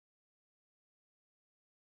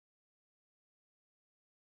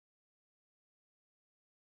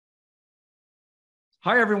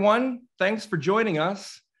Hi, everyone. Thanks for joining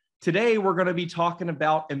us. Today, we're going to be talking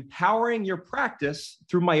about empowering your practice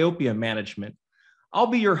through myopia management. I'll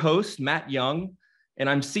be your host, Matt Young, and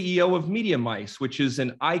I'm CEO of Media Mice, which is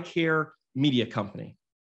an eye care media company.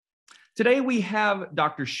 Today, we have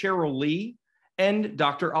Dr. Cheryl Lee and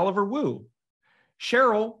Dr. Oliver Wu.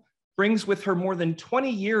 Cheryl brings with her more than 20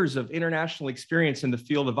 years of international experience in the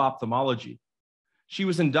field of ophthalmology. She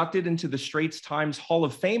was inducted into the Straits Times Hall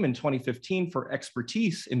of Fame in 2015 for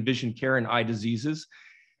expertise in vision care and eye diseases.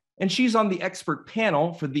 And she's on the expert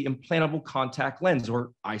panel for the implantable contact lens,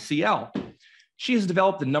 or ICL. She has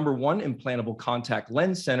developed the #1 implantable contact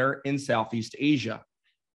lens center in Southeast Asia.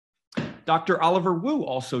 Dr. Oliver Wu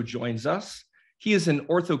also joins us. He is an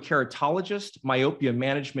orthokeratologist, myopia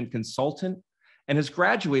management consultant, and has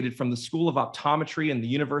graduated from the School of Optometry in the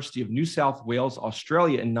University of New South Wales,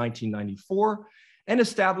 Australia in 1994, and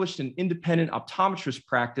established an independent optometrist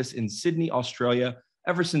practice in Sydney, Australia,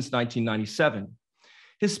 ever since 1997.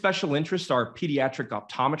 His special interests are pediatric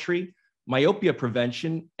optometry, myopia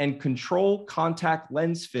prevention, and control contact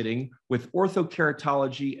lens fitting with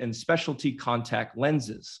orthokeratology and specialty contact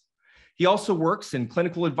lenses. He also works in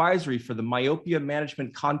clinical advisory for the Myopia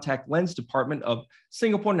Management Contact Lens Department of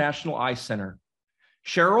Singapore National Eye Center.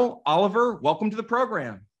 Cheryl, Oliver, welcome to the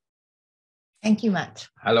program. Thank you, Matt.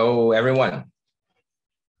 Hello, everyone.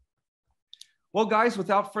 Well, guys,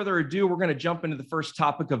 without further ado, we're going to jump into the first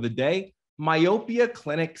topic of the day, myopia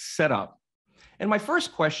clinic setup. And my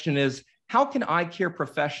first question is, how can eye care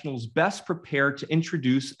professionals best prepare to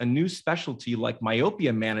introduce a new specialty like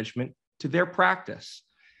myopia management to their practice?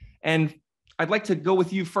 And I'd like to go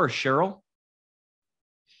with you first, Cheryl.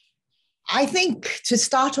 I think to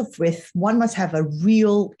start off with, one must have a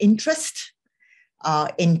real interest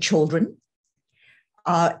in children,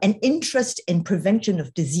 an interest in prevention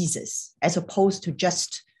of diseases, as opposed to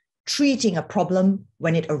just treating a problem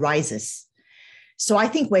when it arises. So I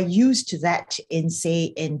think we're used to that in, say,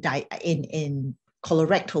 in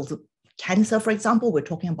colorectal cancer, for example. We're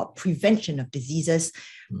talking about prevention of diseases,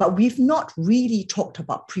 but we've not really talked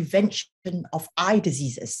about prevention of eye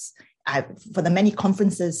diseases. For the many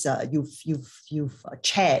conferences you've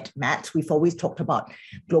chaired, Matt, we've always talked about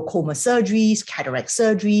glaucoma surgeries, cataract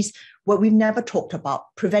surgeries, where we've never talked about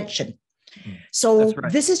prevention. So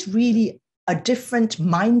This is really a different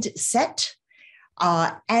mindset.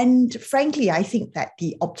 And frankly, I think that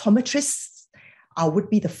the optometrists would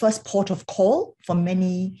be the first port of call for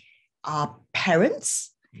many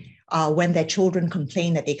parents when their children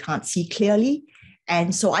complain that they can't see clearly.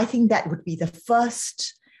 And so I think that would be the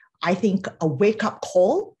first, a wake-up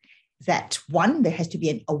call that, one, there has to be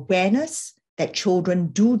an awareness that children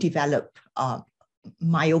do develop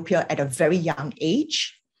myopia at a very young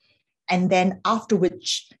age. And then after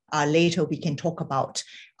which, later we can talk about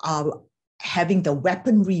having the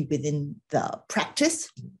weaponry within the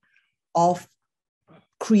practice of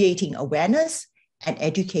creating awareness and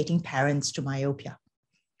educating parents to myopia.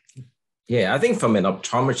 Yeah, I think from an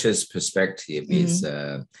optometrist perspective, it's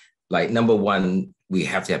like #1, we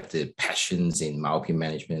have to have the passions in myopia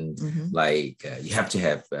management. You have to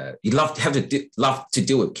have, love to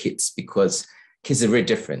deal with kids, because kids are very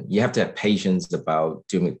different. You have to have patience about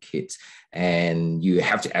dealing with kids, and you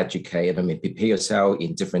have to educate, prepare yourself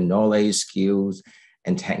in different knowledge, skills,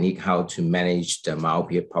 and technique, how to manage the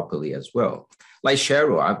myopia properly as well. Like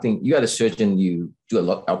Cheryl, I think you are a surgeon, you do a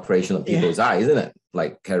lot of operation on people's eyes, isn't it?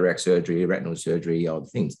 Like cataract surgery, retinal surgery, all the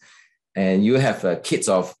things. And you have kids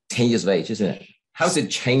of 10 years of age, isn't it? How does it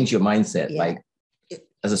change your mindset? Yeah. Like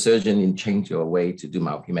as a surgeon, you change your way to do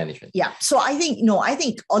myopia management? Yeah, so I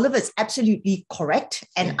think Oliver is absolutely correct.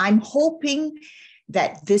 And I'm hoping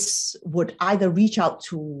that this would either reach out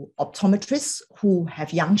to optometrists who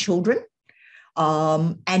have young children.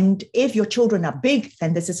 And if your children are big,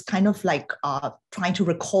 then this is kind of like trying to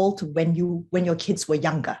recall to when your kids were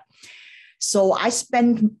younger. So I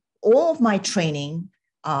spent all of my training,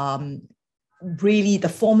 really the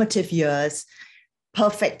formative years,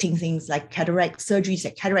 perfecting things like cataract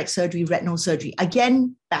surgery, retinal surgery,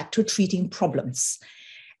 again, back to treating problems.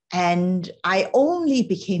 And I only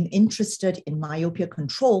became interested in myopia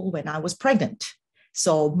control when I was pregnant.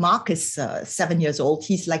 So Mark is 7 years old.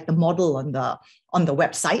 He's like the model on the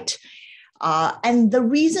website. And the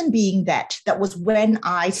reason being that was when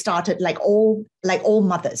I started, like all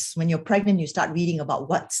mothers, when you're pregnant, you start reading about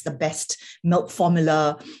what's the best milk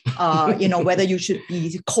formula, whether you should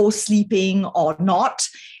be co-sleeping or not.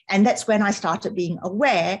 And that's when I started being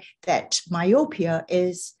aware that myopia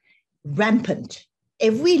is rampant.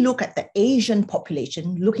 If we look at the Asian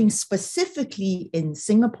population, looking specifically in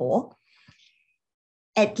Singapore,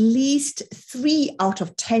 at least 3 out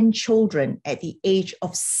of 10 children at the age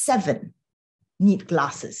of 7 need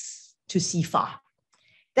glasses to see far.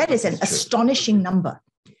 That is an astonishing number,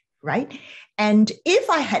 right? And if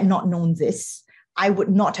I had not known this, I would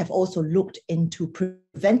not have also looked into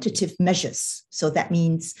preventative measures. So that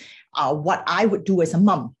means what I would do as a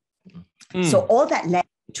mom. So all that led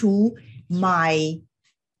to my,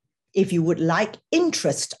 if you would like,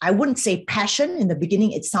 interest. I wouldn't say passion. In the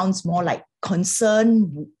beginning, it sounds more like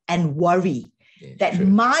concern and worry that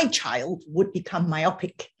my child would become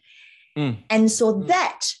myopic. And so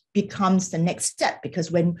that becomes the next step,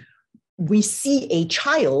 because when we see a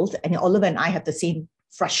child, and Oliver and I have the same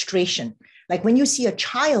frustration, like when you see a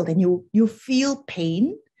child and you feel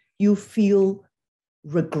pain, you feel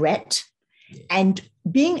regret, and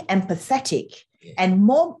being empathetic, and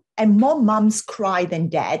more moms cry than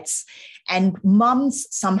dads, and moms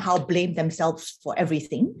somehow blame themselves for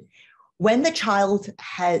everything. When the child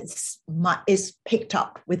is picked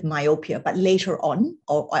up with myopia, but later on,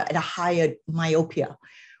 or at a higher myopia,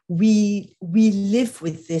 we live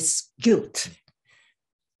with this guilt.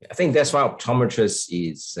 I think that's why optometrists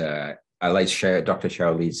is, I like Dr.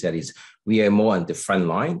 Cheryl Lee said, is we are more on the front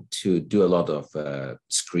line to do a lot of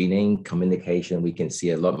screening, communication. We can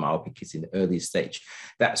see a lot of myopic kids in the early stage.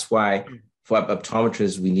 That's why for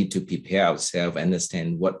optometrists, we need to prepare ourselves,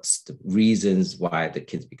 understand what's the reasons why the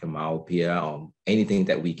kids become myopia, or anything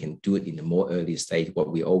that we can do it in the more early stage.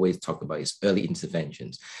 What we always talk about is early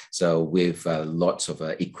interventions. So with lots of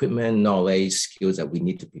equipment, knowledge, skills that we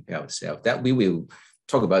need to prepare ourselves. That we will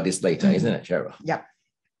talk about this later, isn't it, Cheryl? Yeah.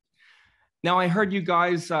 Now, I heard you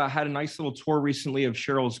guys had a nice little tour recently of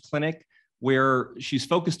Cheryl's clinic where she's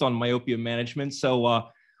focused on myopia management. So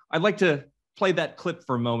I'd like to play that clip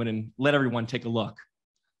for a moment and let everyone take a look.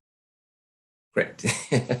 Great.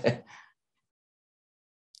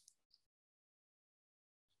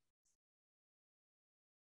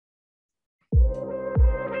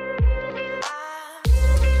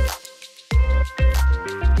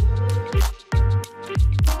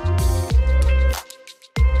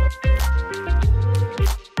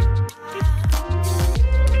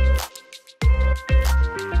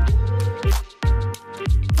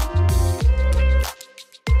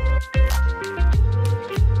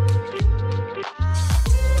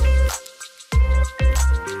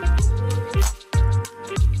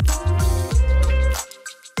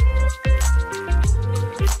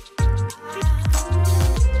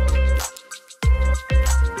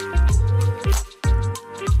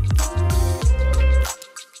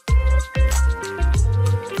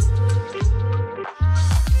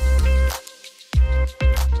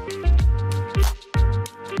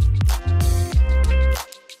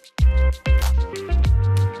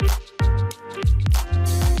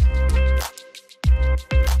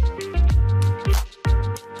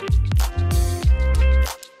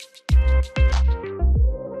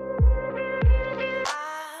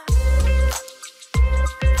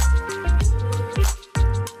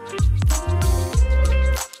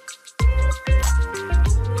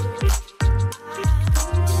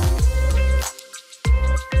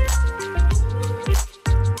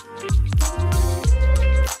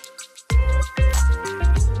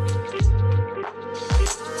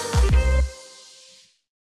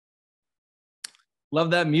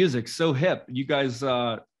 Love that music. So hip. You guys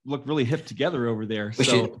look really hip together over there.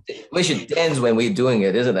 We should dance when we're doing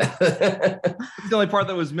it, isn't it? It's the only part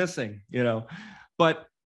that was missing, But,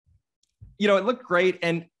 it looked great.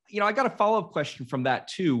 And, I got a follow-up question from that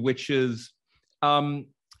too, which is,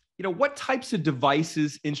 what types of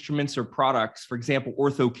devices, instruments, or products, for example,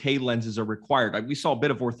 Ortho-K lenses are required? We saw a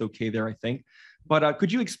bit of Ortho-K there, I think. But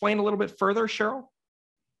could you explain a little bit further, Cheryl?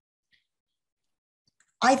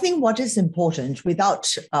 I think what is important at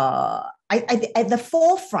the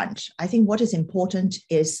forefront, I think what is important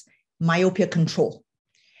is myopia control.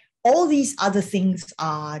 All these other things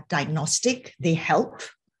are diagnostic, they help,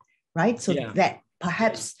 right? So that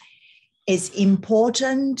perhaps is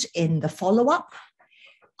important in the follow-up.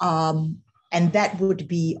 And that would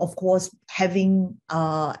be, of course, having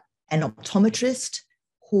an optometrist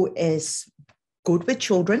who is good with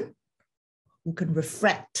children, who can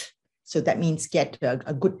refract. So that means get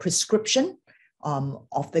a good prescription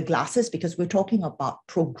of the glasses, because we're talking about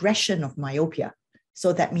progression of myopia.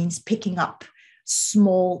 So that means picking up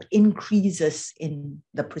small increases in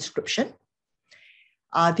the prescription.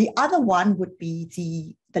 The other one would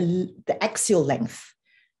be the axial length.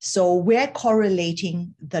 So we're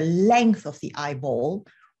correlating the length of the eyeball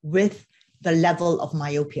with the level of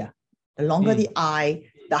myopia. The longer the eye,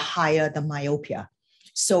 the higher the myopia.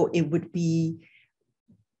 So it would be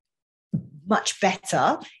much better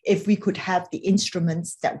if we could have the instruments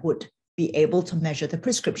that would be able to measure the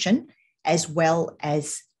prescription as well as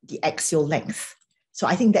the axial length. So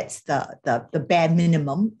I think that's the bare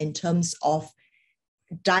minimum in terms of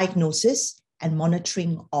diagnosis and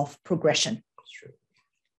monitoring of progression.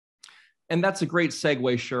 And that's a great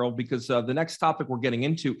segue, Cheryl, because the next topic we're getting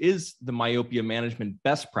into is the myopia management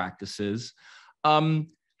best practices.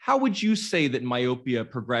 How would you say that myopia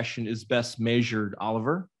progression is best measured,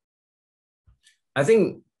 Oliver? I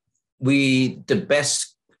think the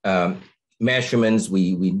best measurements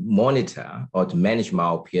we monitor or to manage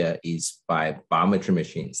myopia is by biometry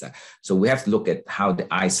machines. So we have to look at how the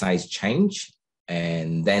eye size change.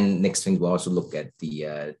 And then next thing, we also look at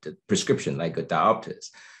the prescription, like a diopters.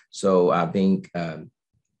 So I think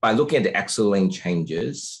by looking at the axial length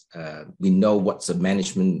changes, we know what's the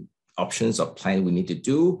management options or plan we need to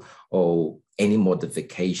do, or any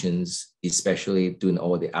modifications, especially doing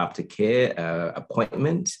all the aftercare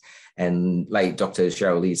appointments. And like Dr.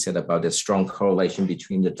 Cheryl Lee said about the strong correlation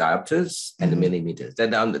between the diopters and the millimeters,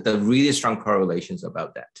 that the really strong correlations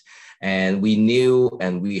about that. And we knew,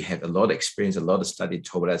 and we had a lot of experience, a lot of study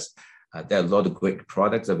told us there are a lot of great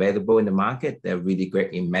products available in the market. They're really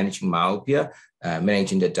great in managing myopia,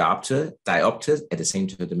 managing the diopters, at the same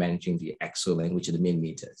time managing the axial length, which is the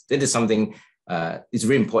millimeters. That is something, it's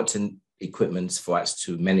really important equipment for us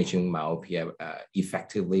to managing myopia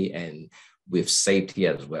effectively and with safety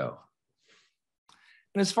as well.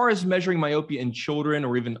 And as far as measuring myopia in children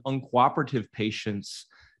or even uncooperative patients,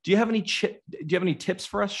 do you have any tips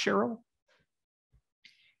for us, Cheryl?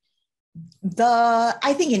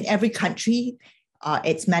 I think in every country,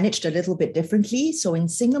 it's managed a little bit differently. So in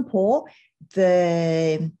Singapore,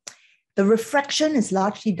 the refraction is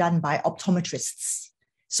largely done by optometrists.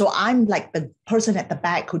 So I'm like the person at the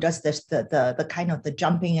back who does this, the kind of the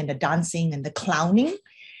jumping and the dancing and the clowning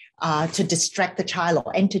to distract the child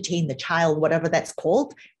or entertain the child, whatever that's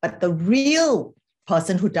called. But the real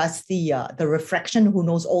person who does the refraction, who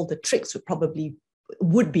knows all the tricks,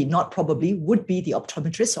 would be the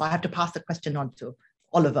optometrist. So I have to pass the question on to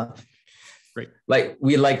Oliver. Great.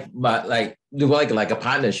 We like a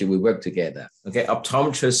partnership. We work together. Okay,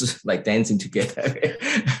 optometrists like dancing together.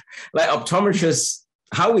 Like optometrists,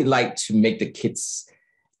 how we like to make the kids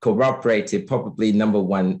cooperative. Probably number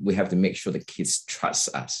one, we have to make sure the kids trust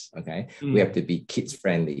us. Okay, we have to be kids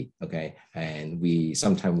friendly. Okay, and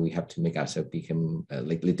sometimes we have to make ourselves become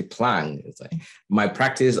like little clown. It's like my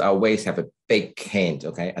practice. I always have a big hand.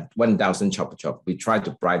 Okay, at 1,000 chop. We try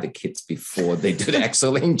to bribe the kids before they do the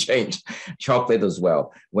excellent change. Chocolate as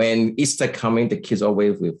well. When Easter coming, the kids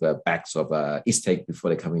always with bags of Easter egg before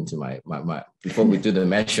they come into my before we do the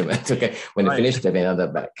measurement. Okay, when they finish, they have another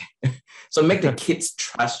bag. So make the kids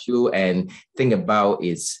trust you and think about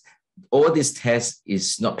is all this test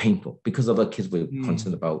is not painful because other kids were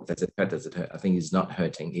concerned about does it hurt? I think it's not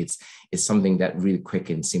hurting. It's something that really quick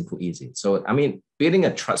and simple, easy. So I mean, building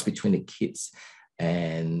a trust between the kids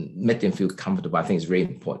and make them feel comfortable, I think is very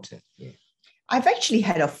important. Yeah. I've actually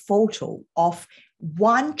had a photo of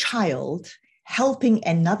one child helping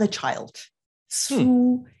another child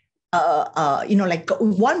through, like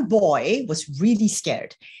one boy was really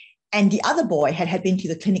scared. And the other boy had been to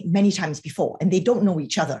the clinic many times before, and they don't know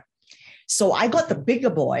each other. So I got the bigger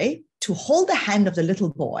boy to hold the hand of the little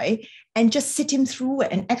boy and just sit him through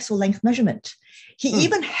an axial length measurement. He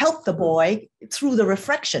even helped the boy through the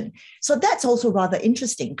refraction. So that's also rather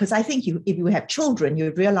interesting, because I think if you have children,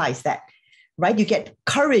 you realize that, right? You get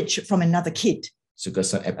courage from another kid. So you got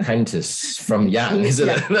some apprentice from young, isn't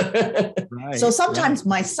it? Right, so sometimes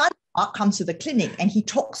my son comes to the clinic and he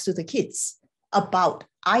talks to the kids about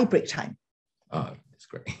eye break time. Oh, that's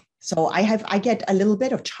great. So I get a little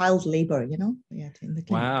bit of child labor, in the clinic.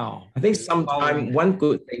 Wow. I think sometimes one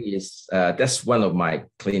good thing is that's one of my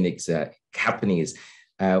clinics happening is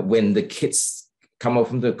when the kids come out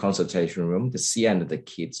from the consultation room, the CN of the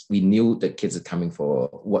kids, we knew the kids are coming for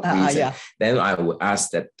what reason. Yeah. Then I would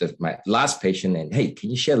ask that my last patient, and hey,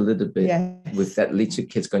 can you share a little bit with that little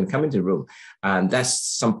kids going to come into the room? And that's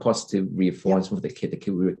some positive reinforcement for the kid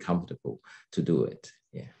really comfortable to do it.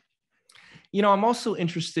 Yeah. I'm also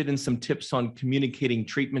interested in some tips on communicating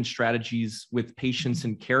treatment strategies with patients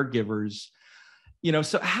and caregivers.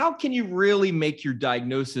 So how can you really make your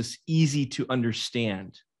diagnosis easy to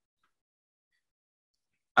understand?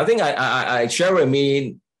 I think Cheryl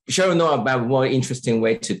know about a more interesting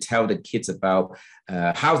way to tell the kids about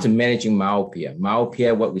how to managing myopia.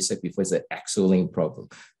 Myopia, what we said before, is an axial length problem.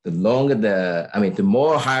 The longer the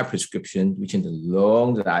more higher prescription, which is the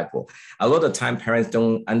longer the eyeball. A lot of time parents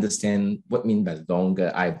don't understand what mean by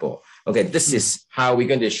longer eyeball. Okay, this is how we're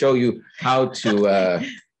going to show you how to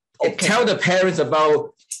Tell the parents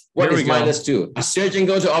about what is -2. The surgeon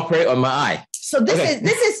going to operate on my eye. So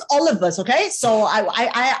this is all of us, okay? So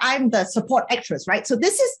I'm the support actress, right? So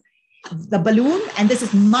this is the balloon, and this is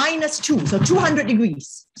 -2, so 200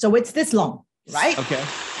 degrees. So it's this long, right? Okay.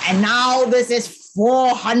 And now this is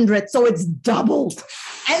 400, so it's doubled.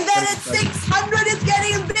 And then it's 600, it's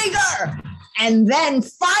getting bigger. And then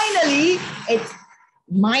finally, it's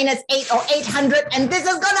 -8 or 800, and this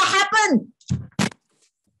is gonna happen.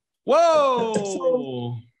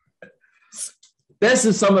 Whoa! This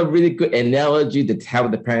is some really good analogy to tell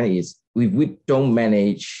the parent is, if we don't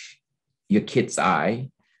manage your kid's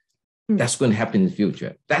eye, that's going to happen in the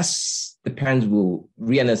future. That's the parents will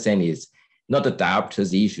re-understand is not the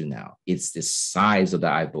diopter's issue now. It's the size of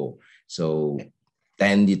the eyeball. So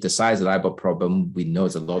then the size of the eyeball problem, we know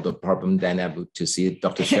it's a lot of problem. Then able to see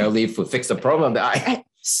Dr. Cheryl Lee to fix the problem of the eye.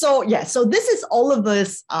 So this is all of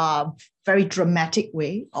us very dramatic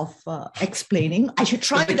way of explaining. I should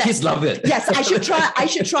try that. The kids love it. Yes, I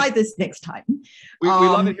should try this next time. We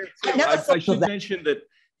love it here too. I should that. mention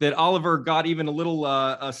that Oliver got even a little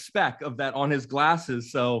a speck of that on his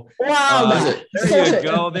glasses. So wow, there you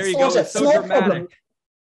go. There you go. It's so dramatic.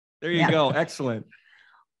 There you go. Excellent.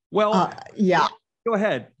 Well, go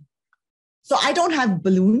ahead. So I don't have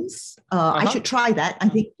balloons. I should try that. I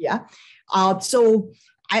think, so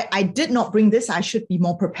I did not bring this. I should be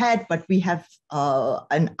more prepared, but we have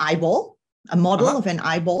an eyeball, a model of an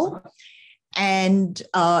eyeball. And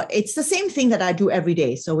it's the same thing that I do every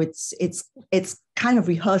day. So it's kind of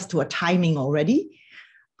rehearsed to a timing already.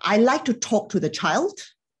 I like to talk to the child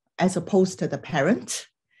as opposed to the parent.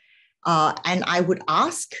 And I would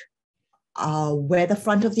ask where the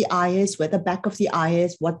front of the eye is, where the back of the eye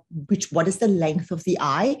is, what is the length of the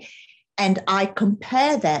eye. And I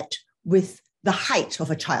compare that with the height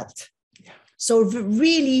of a child. So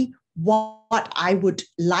really what I would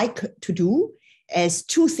like to do is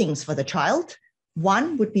two things for the child.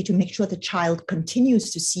 One would be to make sure the child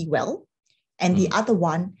continues to see well. And the other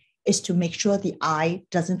one is to make sure the eye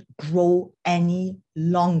doesn't grow any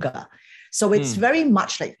longer. So it's very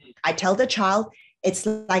much like I tell the child, it's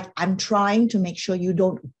like I'm trying to make sure you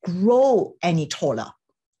don't grow any taller.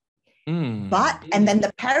 And then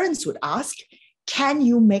the parents would ask, can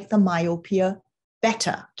you make the myopia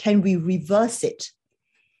better? Can we reverse it?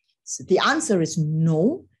 So the answer is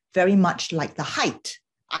no, very much like the height.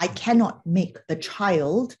 I cannot make the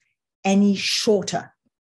child any shorter.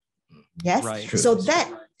 Yes, right. So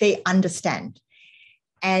that they understand.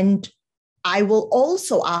 And I will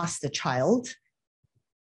also ask the child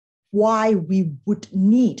why we would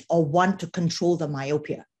need or want to control the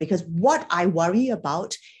myopia. Because what I worry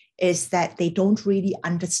about is that they don't really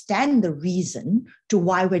understand the reason to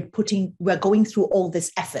why we're going through all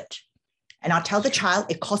this effort. And I'll tell the child,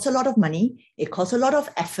 it costs a lot of money, it costs a lot of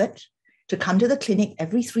effort to come to the clinic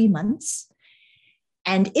every 3 months.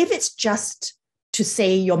 And if it's just to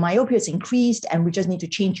say your myopia is increased and we just need to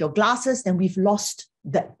change your glasses, then we've lost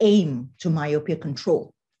the aim to myopia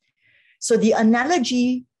control. So the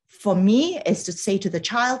analogy for me is to say to the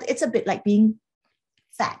child, it's a bit like being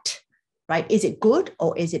fat, right? Is it good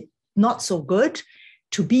or is it not so good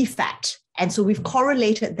to be fat? And so we've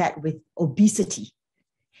correlated that with obesity.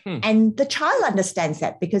 And the child understands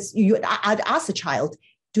that because I'd ask the child,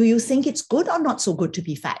 do you think it's good or not so good to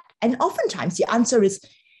be fat? And oftentimes the answer is,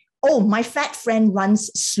 oh, my fat friend runs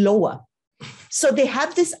slower. So they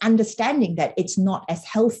have this understanding that it's not as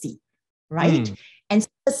healthy, right? And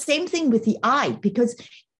the same thing with the eye, because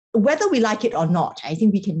whether we like it or not, I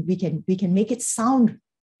think we can make it sound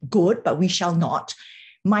good, but we shall not.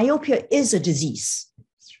 Myopia is a disease,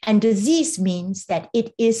 and disease means that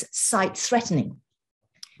it is sight-threatening.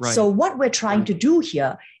 Right. So what we're trying to do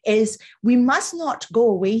here is we must not go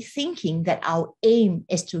away thinking that our aim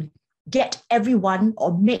is to get everyone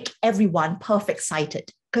or make everyone perfect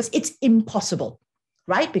sighted, because it's impossible,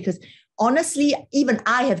 right? Because honestly, even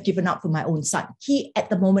I have given up for my own son. He at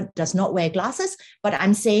the moment does not wear glasses, but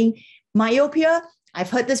I'm saying myopia, I've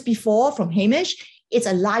heard this before from Hamish, it's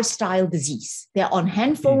a lifestyle disease. They're on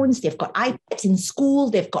handphones, they've got iPads in school,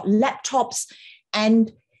 they've got laptops,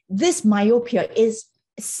 and this myopia is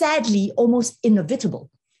sadly almost inevitable.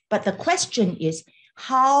 But the question is,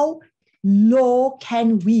 how low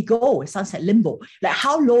can we go? It sounds like limbo. Like,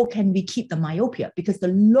 how low can we keep the myopia? Because the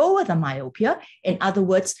lower the myopia, in other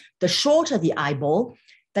words, the shorter the eyeball,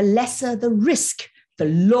 the lesser the risk, the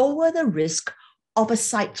lower the risk of a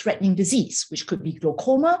sight-threatening disease, which could be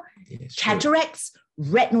glaucoma, cataracts,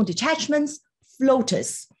 retinal detachments,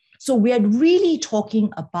 floaters. So we're really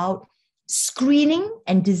talking about screening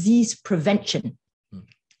and disease prevention.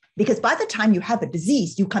 Because by the time you have a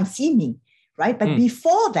disease, you come see me. right? But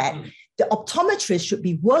before that, the optometrist should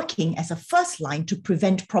be working as a first line to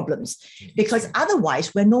prevent problems, because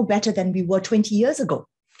otherwise we're no better than we were 20 years ago.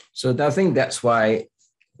 So I think that's why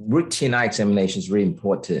routine eye examination is really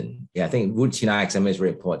important. Yeah, I think routine eye examination is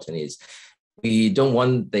very important. Is we don't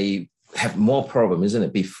want they have more problem, isn't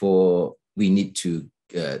it, before we need to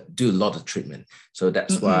do a lot of treatment. So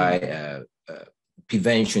that's why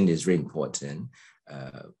prevention is very important.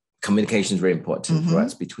 Communication is very important for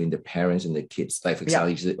us between the parents and the kids. Like, for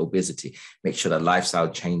example, obesity, make sure that lifestyle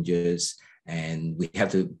changes. And we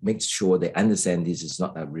have to make sure they understand this is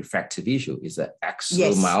not a refractive issue, it's an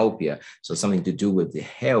axial myopia. So something to do with the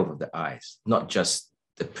health of the eyes, not just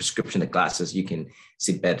the prescription of glasses. You can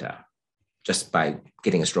see better just by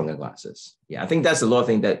getting a stronger glasses. Yeah, I think that's a lot of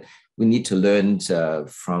things that we need to learn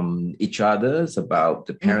from each other about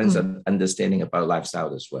the parents understanding about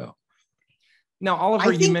lifestyle as well. Now,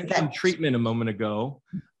 Oliver, you mentioned treatment a moment ago,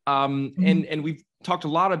 and we've talked a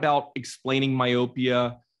lot about explaining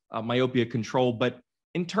myopia, myopia control, but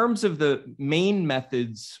in terms of the main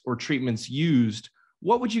methods or treatments used,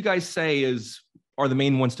 what would you guys say are the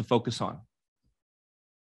main ones to focus on?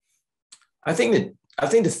 I think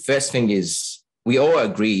the first thing is we all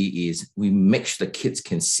agree is we make sure the kids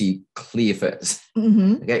can see clear first.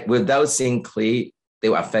 Okay, without seeing clear, they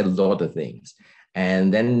will affect a lot of things.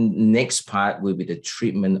 And then next part will be the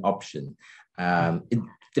treatment option. It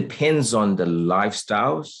depends on the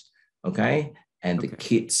lifestyles, okay, and the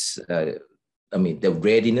kids. The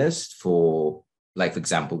readiness for, like, for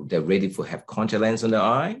example, they're ready for have contact lens on their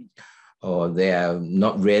eye, or they are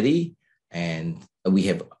not ready, and we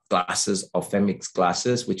have glasses, ophthalmic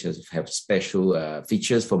glasses, which have special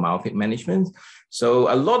features for myopia management.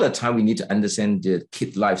 So a lot of time we need to understand the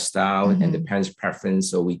kid lifestyle and the parents'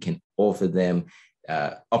 preference, so we can offer them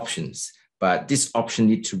options. But this option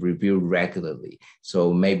need to review regularly.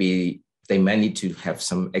 So maybe they might need to have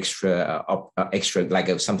some extra,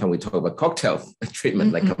 like sometimes we talk about cocktail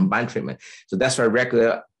treatment, like combined treatment. So that's why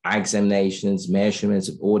regular eye examinations, measurements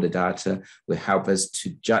of all the data will help us to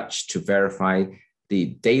judge, to verify the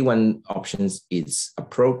day one options is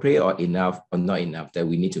appropriate or enough or not enough that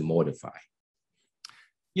we need to modify.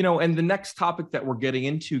 You know, and the next topic that we're getting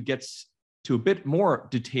into gets to a bit more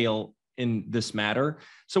detail in this matter.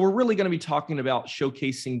 So we're really going to be talking about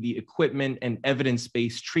showcasing the equipment and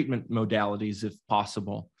evidence-based treatment modalities, if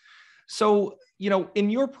possible. So, you know, in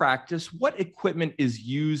your practice, what equipment is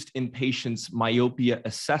used in patients' myopia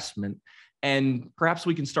assessment? And perhaps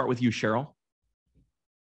we can start with you, Cheryl.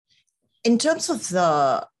 In terms of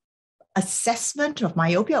the assessment of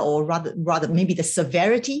myopia, or rather maybe the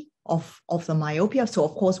severity of the myopia. So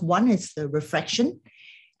of course, one is the refraction,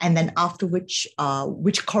 and then after which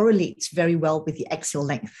correlates very well with the axial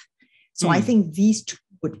length. So I think these two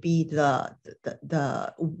would be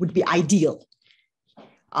would be ideal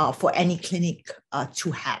for any clinic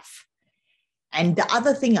to have. And the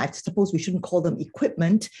other thing, I suppose we shouldn't call them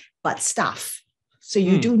equipment, but staff. So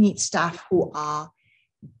you do need staff who are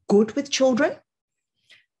good with children.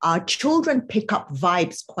 Children pick up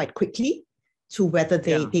vibes quite quickly to whether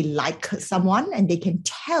they like someone, and they can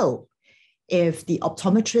tell if the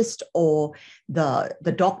optometrist or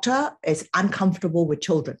the doctor is uncomfortable with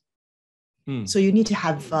children. So you need to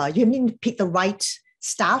have, you need to pick the right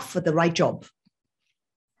staff for the right job.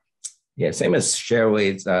 Yeah, same as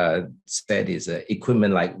Cheryl said, is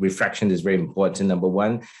equipment like refraction is very important, number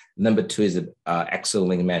one. Number two is axial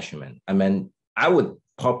length measurement. I mean, I would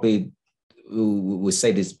probably would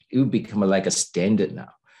say this, it would become like a standard now.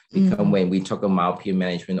 When we talk about myopia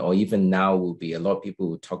management, or even now will be a lot of people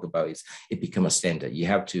will talk about it become a standard. You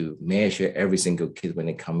have to measure every single kid when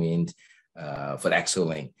they come in for the axial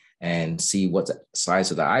length and see what the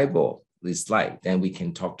size of the eyeball is like. Then we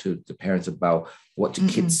can talk to the parents about what the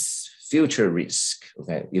kids' future risk,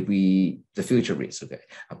 okay,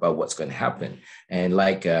 about what's going to happen. And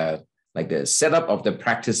like the setup of the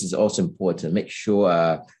practice is also important. Make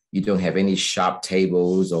sure you don't have any sharp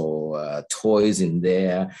tables or toys in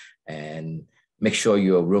there, and make sure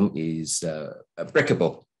your room is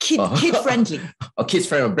breakable. Kid friendly. Or kids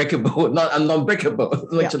friendly, breakable, not non-breakable.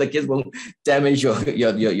 Make sure the kids won't damage your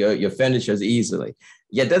furniture easily.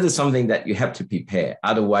 Yeah, that is something that you have to prepare.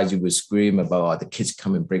 Otherwise, you will scream about, the kids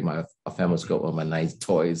come and break my ophthalmoscope or my nice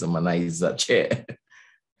toys or my nice chair.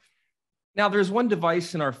 Now, there's one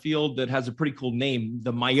device in our field that has a pretty cool name,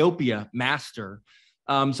 the Myopia Master.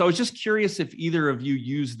 So I was just curious if either of you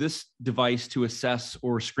use this device to assess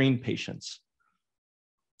or screen patients.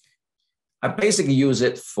 I basically use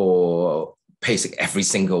it for basic every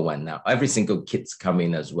single one now. Every single kid's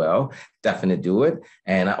coming as well. Definitely do it.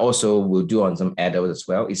 And I also will do on some adults as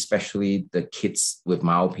well, especially the kids with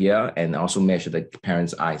myopia, and also measure the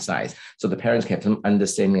parents' eye size. So the parents can have some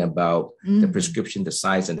understanding about the prescription, the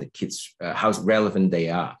size, and the kids, how relevant they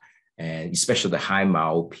are. And especially the high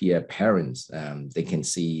myopia parents, they can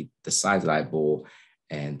see the size of the eyeball,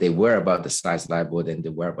 and they worry about the size of the eyeball, then they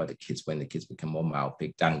worry about the kids when the kids become more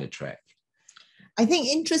myopic down the track. I think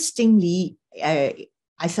interestingly, I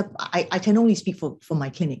can only speak for my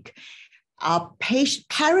clinic.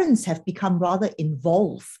 Parents have become rather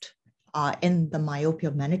involved in the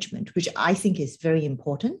myopia management, which I think is very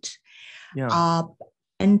important. Yeah.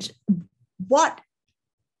 And what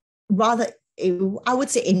rather, I would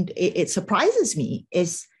say it surprises me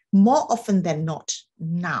is more often than not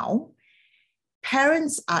now,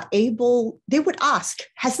 parents are able, they would ask,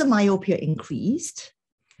 has the myopia increased?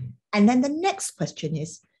 And then the next question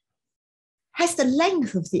is, has the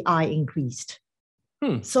length of the eye increased?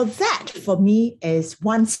 So that for me is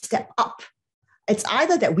one step up. It's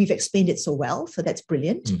either that we've explained it so well, so that's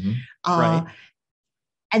brilliant. Right.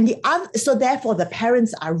 And the other, so therefore the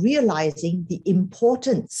parents are realizing the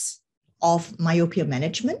importance of myopia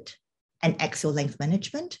management and axial length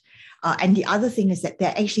management. And the other thing is that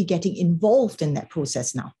they're actually getting involved in that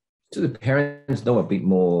process now. So the parents know a bit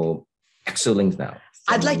more axial length now.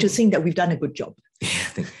 I'd like to think that we've done a good job.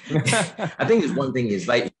 I think it's one thing is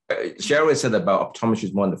like Cheryl said about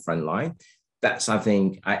optometrists more on the front line. That's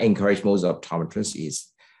something I encourage most optometrists is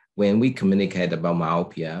when we communicate about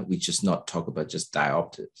myopia, we just not talk about just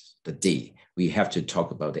diopters, the D. We have to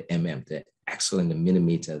talk about the mm, the axial and the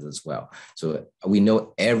millimeters as well. So we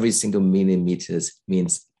know every single millimeters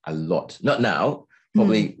means a lot. Not now.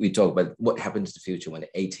 Probably we talk about what happens in the future when they're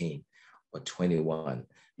 18 or 21.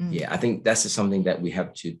 Yeah, I think that's something that we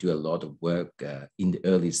have to do a lot of work in the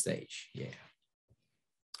early stage. Yeah.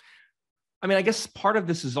 I mean, I guess part of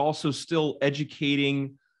this is also still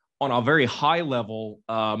educating on a very high level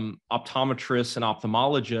optometrists and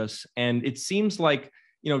ophthalmologists. And it seems like,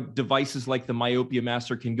 devices like the Myopia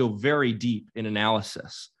Master can go very deep in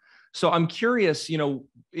analysis. So I'm curious,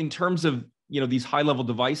 in terms of, these high level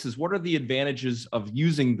devices, what are the advantages of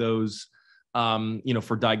using those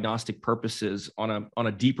for diagnostic purposes on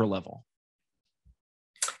a deeper level?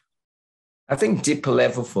 I think deeper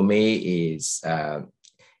level for me is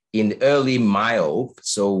in early myope,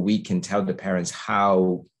 so we can tell the parents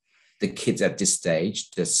how the kids at this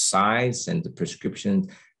stage, the size and the prescription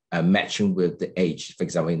matching with the age. For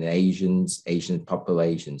example, in the Asian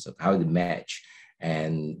populations, of how they match,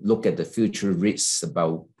 and look at the future risks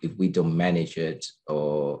about if we don't manage it,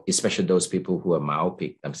 or especially those people who are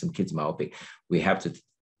myopic, some kids myopic, we have to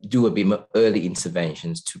do a bit more early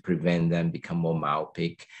interventions to prevent them become more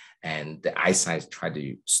myopic, and the eyesight try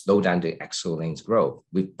to slow down the axial length growth.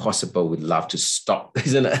 If possible, we'd love to stop,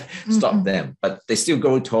 isn't it? Stop them, but they still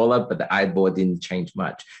grow taller, but the eyeball didn't change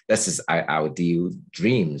much. That's just our ideal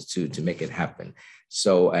dreams to make it happen.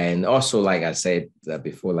 So, and also, like I said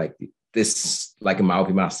before, like this, like a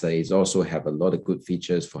Myopia Master, is also have a lot of good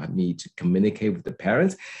features for me to communicate with the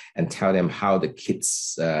parents and tell them how the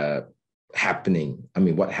kids happening. I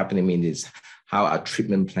mean, what happening means is how our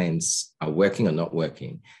treatment plans are working or not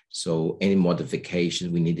working. So any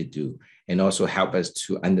modifications we need to do, and also help us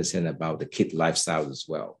to understand about the kid lifestyle as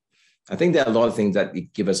well. I think there are a lot of things that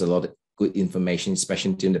give us a lot of good information,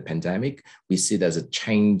 especially during the pandemic. We see there's a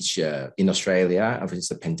change in Australia. If it's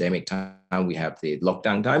the pandemic time, we have the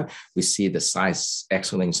lockdown time. We see the size,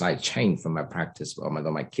 excellent size change from my practice, or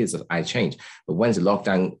my kids' eye change. But once the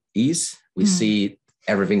lockdown is, we see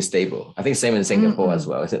everything stable. I think same in Singapore as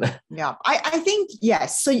well, isn't it? Yeah, I think,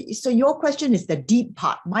 yes. So your question is the deep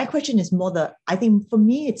part. My question is more I think for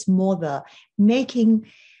me, it's more the making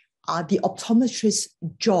the optometrist's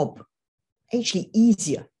job actually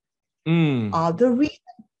easier.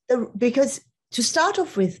 Because to start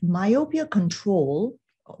off with, myopia control,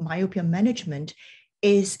 myopia management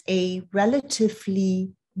is a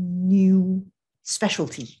relatively new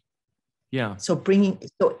specialty. Yeah. So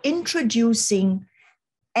introducing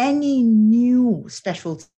any new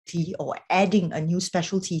specialty or adding a new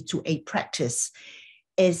specialty to a practice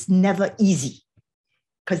is never easy,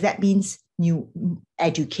 because that means new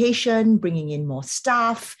education, bringing in more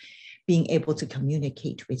staff, being able to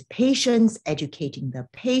communicate with patients, educating the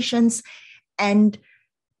patients. And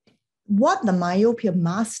what the Myopia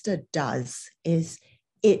Master does is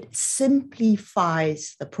it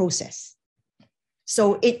simplifies the process.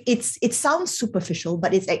 So it sounds superficial,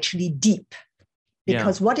 but it's actually deep,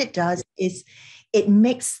 because what it does is it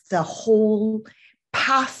makes the whole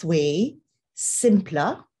pathway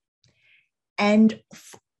simpler. And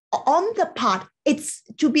on the part, it's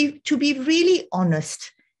to be really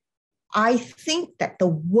honest, I think that the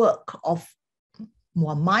work of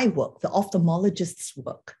my work, the ophthalmologist's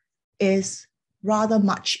work, is rather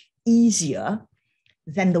much easier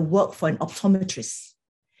than the work for an optometrist,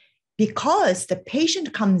 because the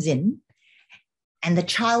patient comes in and the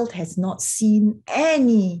child has not seen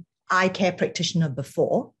any eye care practitioner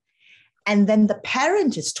before. And then the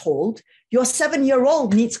parent is told, your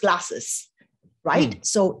 7-year-old needs glasses, right?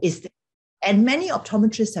 So and many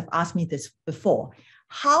optometrists have asked me this before.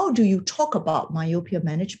 How do you talk about myopia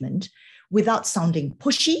management without sounding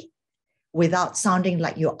pushy, without sounding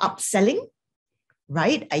like you're upselling,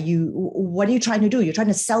 right? What are you trying to do? You're trying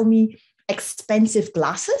to sell me expensive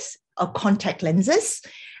glasses or contact lenses.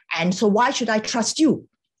 And so why should I trust you?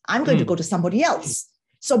 I'm going to go to somebody else.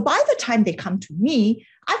 So by the time they come to me,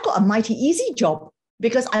 I've got a mighty easy job,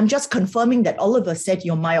 because I'm just confirming that Oliver said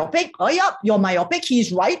you're myopic. Oh, yeah, you're myopic.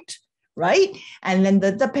 He's right. And then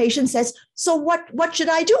the patient says, so what should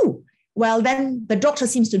I do? Well, then the doctor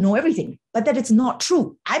seems to know everything, but that it's not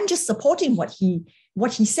true. I'm just supporting what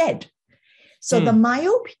he said. So the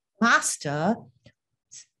Myopia Master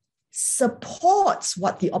supports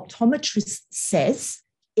what the optometrist says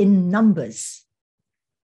in numbers.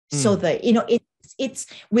 So that, it's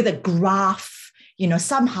with a graph,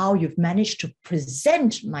 somehow you've managed to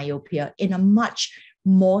present myopia in a much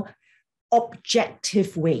more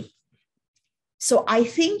objective way. So I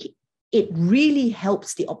think it really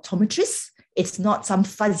helps the optometrist. It's not some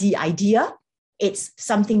fuzzy idea. It's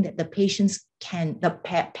something that the patients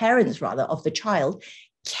parents rather of the child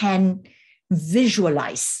can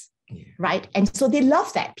visualize, right? And so they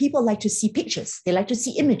love that. People like to see pictures. They like to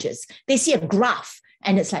see images. They see a graph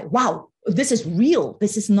and it's like, wow, this is real.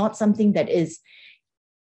 This is not something that is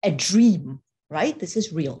a dream, right? This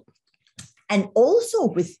is real. And also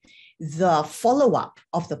with the follow-up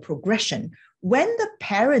of the progression, when the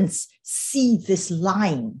parents see this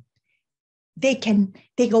line, they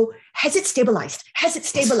go, has it stabilized? Has it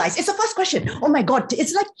stabilized? It's the first question. Oh my God.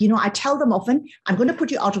 It's like, I tell them often, I'm going to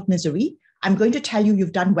put you out of misery. I'm going to tell you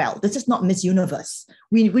you've done well. This is not Miss Universe.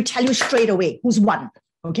 We tell you straight away who's won.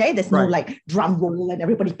 Okay. There's no like drum roll and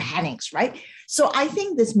everybody panics, right? So I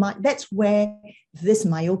think that's where this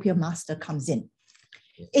Myopia Master comes in.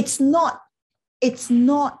 It's not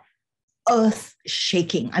earth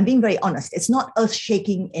shaking. I'm being very honest. It's not earth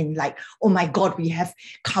shaking in like, oh my God, we have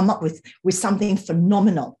come up with something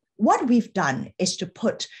phenomenal. What we've done is to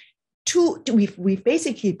put we've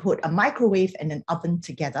basically put a microwave and an oven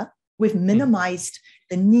together. We've minimized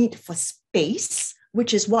the need for space,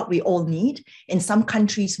 which is what we all need in some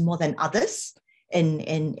countries more than others,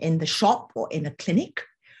 in the shop or in a clinic.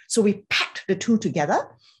 So we packed the two together.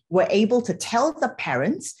 We're able to tell the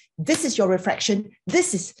parents, this is your refraction,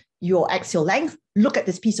 this is your axial length, look at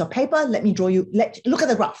this piece of paper, let me draw you, look at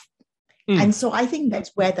the graph. And so I think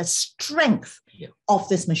that's where the strength of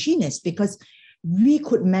this machine is, because we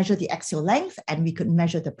could measure the axial length and we could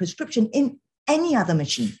measure the prescription in any other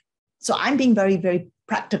machine. So I'm being very, very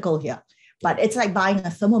practical here, but it's like buying a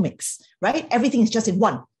Thermomix, right? Everything is just in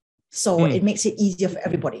one. So it makes it easier for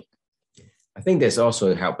everybody. I think this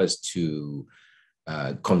also helps us to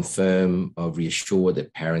confirm or reassure the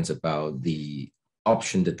parents about the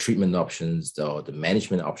treatment options, or the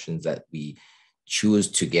management options that we choose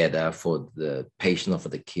together for the patient or for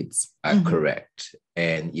the kids are correct.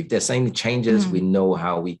 And if there's any changes, we know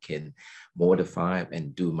how we can modify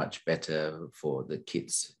and do much better for the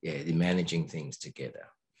kids, the managing things together.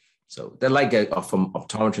 So they're like from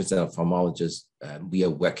optometrists and ophthalmologists, we are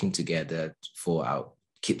working together for our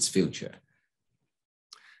kids' future.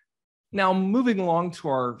 Now, moving along to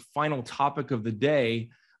our final topic of the day,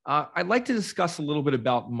 I'd like to discuss a little bit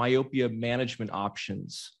about myopia management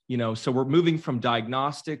options. So we're moving from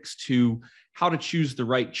diagnostics to how to choose the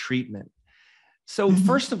right treatment. So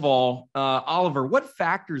first of all, Oliver, what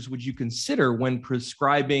factors would you consider when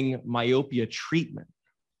prescribing myopia treatment?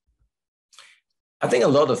 I think a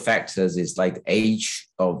lot of factors is like the age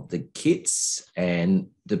of the kids and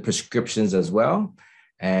the prescriptions as well.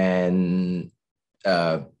 And these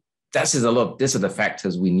are the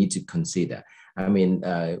factors we need to consider. I mean,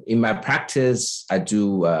 in my practice, I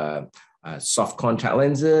do soft contact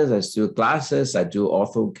lenses, I do glasses, I do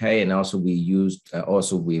Ortho-K, and also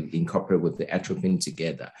we incorporate with the atropine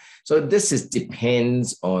together. So this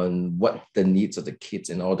depends on what the needs of the kids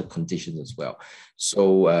and all the conditions as well.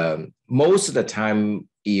 So most of the time,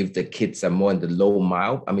 if the kids are more in the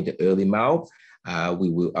the early mild, we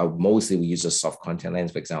use a soft contact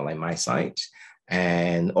lens, for example, like my side.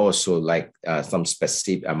 And also like some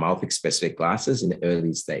specific myopic specific glasses in the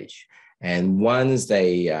early stage. And once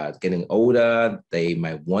they are getting older, they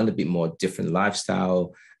might want a bit more different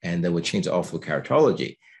lifestyle, and they will change the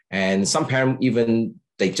orthokeratology. And some parents even,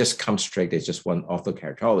 they just come straight, they just want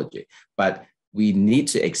orthokeratology. But we need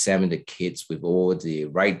to examine the kids with all the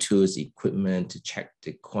right tools, equipment to check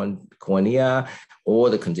the cornea, all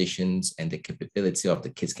the conditions and the capability of the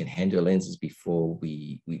kids can handle lenses before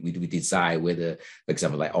we decide whether, for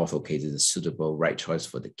example, like OrthoK is a suitable right choice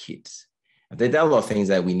for the kids. I think there are a lot of things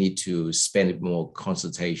that we need to spend more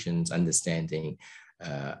consultations, understanding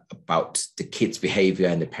about the kids' behavior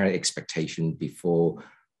and the parent expectation before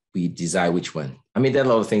we decide which one. I mean, there are a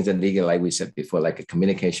lot of things that legal, like we said before, like a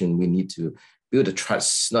communication, we need to build a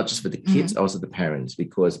trust, not just for the kids, also the parents,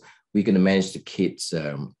 because we're going to manage the kids,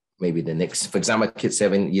 maybe the next, for example, kids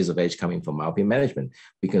 7 years of age coming from myopia management.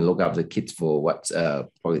 We can look after the kids for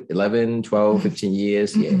probably 11, 12, 15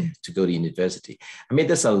 years to go to university. I mean,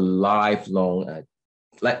 there's a lifelong,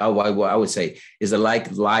 what I would say is a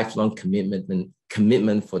lifelong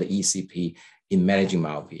commitment for the ECP in managing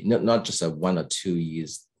myopia, not just a 1 or 2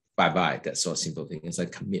 years bye-bye. That's so simple thing. It's a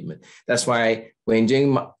commitment. That's why when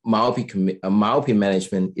doing myopia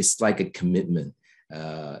management, it's like a commitment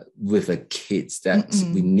with the kids that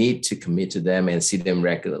we need to commit to them and see them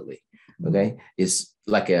regularly. Okay, it's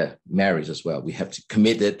like a marriage as well. We have to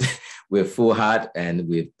commit it with full heart and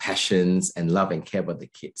with passions and love and care about the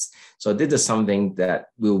kids. So this is something that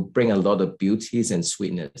will bring a lot of beauties and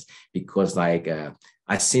sweetness, because like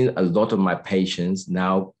I've seen a lot of my patients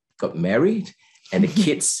now got married, and the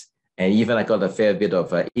kids, and even I got a fair bit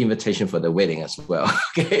of invitation for the wedding as well,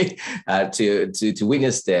 okay, to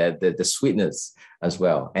witness the sweetness as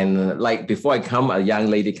well. And like before I come, a young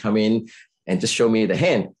lady come in and just show me the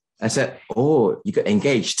hand. I said, "Oh, you got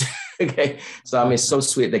engaged." Okay, so I mean, so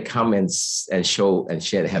sweet. They come and show and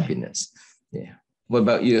share the happiness. Yeah. What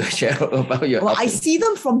about you, Cheryl? What about your? Well, I see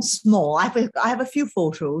them from small. I have a few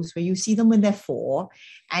photos where you see them when they're 4,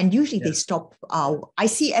 and usually they stop. I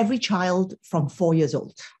see every child from 4 years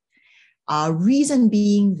old. Reason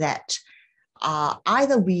being that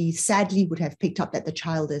either we sadly would have picked up that the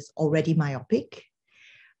child is already myopic,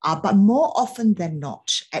 but more often than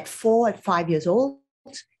not, at 4, at 5 years old,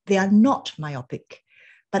 they are not myopic.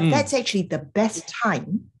 But that's actually the best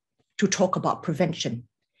time to talk about prevention.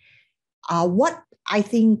 What I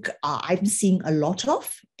think I'm seeing a lot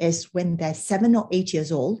of is when they're 7 or 8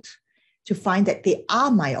 years old, to find that they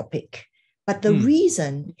are myopic. But the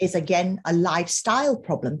reason is, again, a lifestyle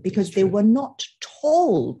problem, because they were not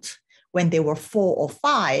told when they were 4 or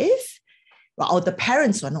 5, or the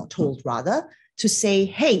parents were not told rather, to say,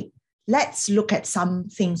 hey, let's look at some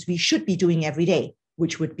things we should be doing every day,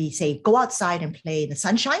 which would be, say, go outside and play in the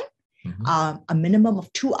sunshine, a minimum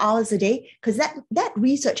of 2 hours a day, because that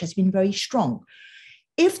research has been very strong.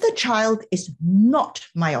 If the child is not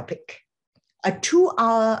myopic, a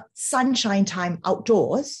 2-hour sunshine time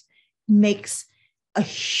outdoors makes a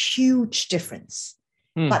huge difference.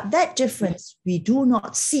 But that difference we do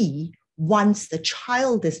not see once the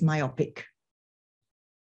child is myopic.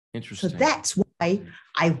 Interesting. So that's why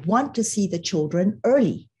I want to see the children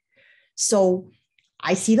early. So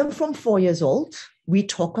I see them from 4 years old. We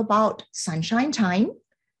talk about sunshine time,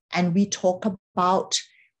 and we talk about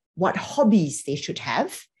what hobbies they should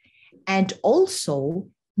have, and also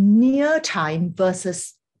near time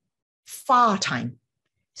versus far time.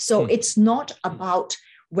 So it's not about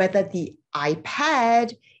whether the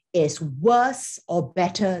iPad is worse or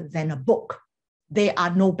better than a book. They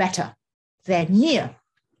are no better. They're near.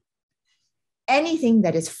 Anything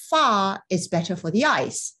that is far is better for the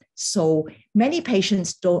eyes. So many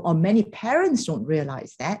patients don't, or many parents don't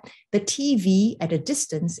realize that the TV at a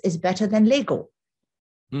distance is better than Lego.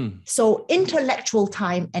 So intellectual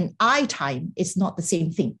time and eye time is not the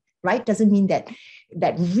same thing, right? Doesn't mean that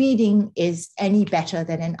reading is any better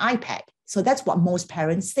than an iPad. So that's what most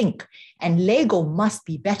parents think. And Lego must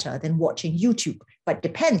be better than watching YouTube, but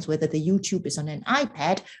depends whether the YouTube is on an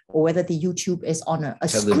iPad or whether the YouTube is on a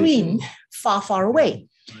screen far, far away.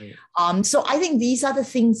 Right. So I think these are the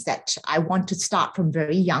things that I want to start from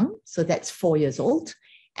very young. So that's 4 years old.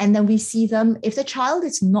 And then we see them, if the child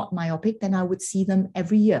is not myopic, then I would see them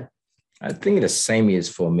every year. I think the same is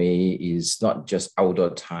for me is not just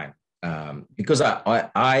outdoor time. Because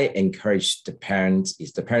I encourage the parents,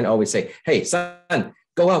 is the parent always say, hey, son,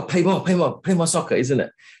 go out, play more soccer, isn't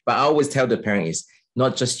it? But I always tell the parent is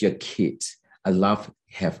not just your kids. I love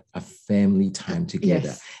have a family time together.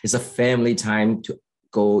 Yes. It's a family time to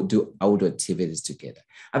go do outdoor activities together.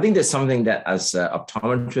 I think there's something that as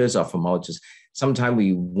optometrists or ophthalmologists, sometimes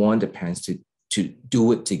we want the parents to to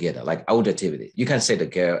do it together, like out activity. You can say the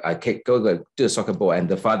girl, I can go do a soccer ball, and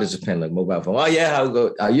the father's just playing like mobile phone. Oh yeah, I'll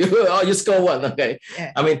go. You score one. Okay.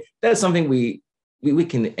 Yeah. I mean, that's something we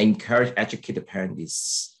can encourage, educate the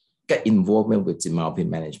parents, get involvement with the myopia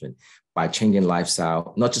management by changing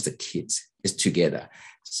lifestyle, not just the kids, it's together.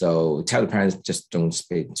 So tell the parents, just don't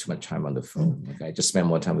spend too much time on the phone. Okay, just spend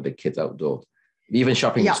more time with the kids outdoors. Even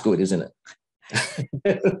shopping is good, isn't it?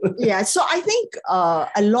 Yeah, so I think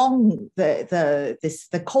along the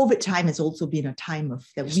COVID time has also been a time of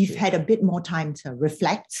that we've had a bit more time to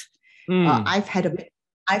reflect. I've had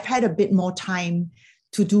a bit more time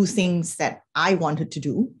to do things that I wanted to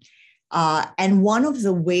do, and one of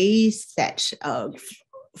the ways that,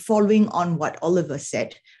 following on what Oliver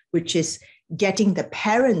said, which is getting the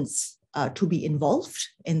parents to be involved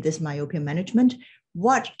in this myopia management,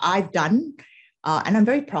 what I've done. And I'm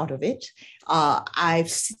very proud of it.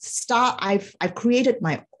 I've created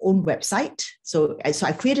my own website. So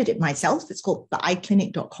I created it myself. It's called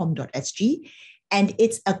theeyeclinic.com.sg, and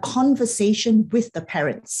it's a conversation with the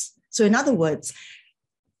parents. So in other words,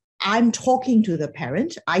 I'm talking to the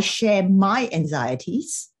parent. I share my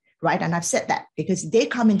anxieties, right? And I've said that because they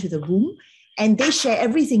come into the room and they share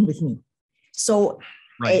everything with me. So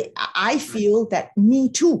I feel that me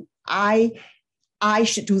too, I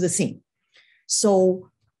should do the same. So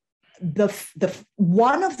the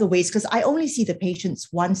one of the ways, because I only see the patients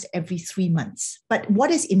once every 3 months, but what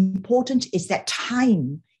is important is that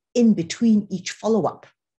time in between each follow-up.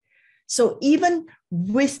 So even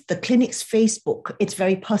with the clinic's Facebook, it's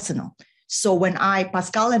very personal. So when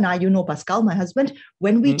Pascal and I, Pascal, my husband,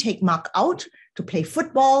 when we take Mark out to play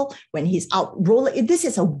football, when he's out rolling, this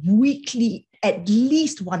is a weekly, at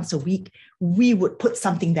least once a week, we would put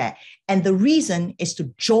something there. And the reason is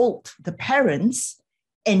to jolt the parents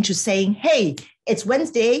into saying, hey, it's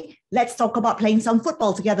Wednesday, let's talk about playing some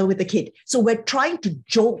football together with the kid. So we're trying to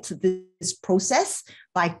jolt this process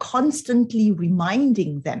by constantly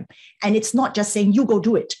reminding them. And it's not just saying, you go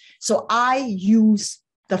do it. So I use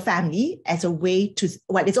the family as a way to,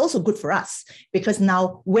 well, it's also good for us because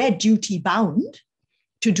now we're duty bound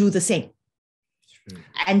to do the same.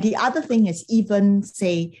 And the other thing is even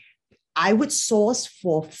say, I would source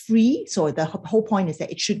for free. So the whole point is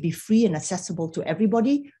that it should be free and accessible to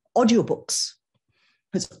everybody, audiobooks.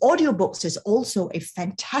 Because audiobooks is also a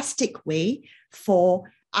fantastic way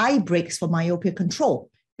for eye breaks for myopia control.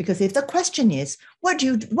 Because if the question is, what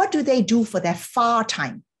do they do for their far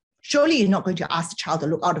time? Surely you're not going to ask the child to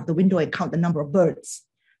look out of the window and count the number of birds,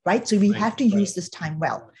 right? So we have to use this time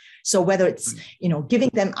well. So whether it's,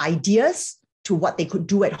 giving them ideas to what they could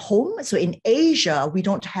do at home. So in Asia, we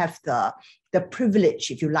don't have the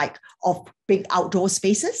privilege, if you like, of big outdoor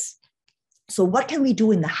spaces. So what can we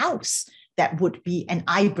do in the house that would be an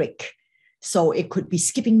eye break? So it could be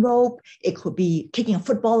skipping rope. It could be kicking a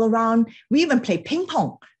football around. We even play ping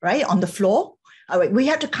pong, right, on the floor. We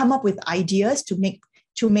have to come up with ideas to make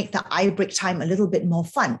the eye break time a little bit more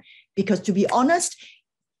fun. Because to be honest,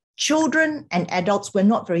 children and adults were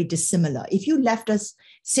not very dissimilar. If you left us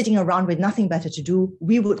sitting around with nothing better to do,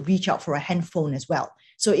 we would reach out for a handphone as well.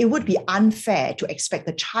 So it would be unfair to expect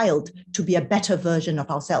the child to be a better version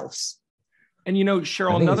of ourselves. And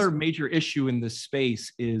Cheryl, another major issue in this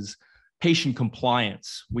space is patient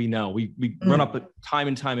compliance. We know we run up time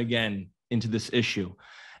and time again into this issue.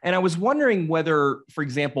 And I was wondering whether, for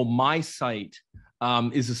example, MySight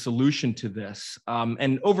is a solution to this.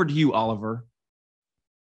 And over to you, Oliver.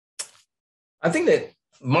 I think that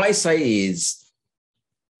MySight is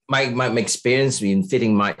my experience in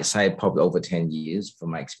fitting MySight probably over 10 years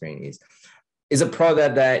from my experience is a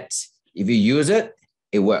product that if you use it,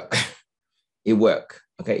 it works. It works.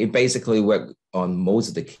 Okay. It basically works on most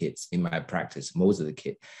of the kids in my practice, most of the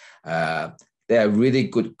kids. There are really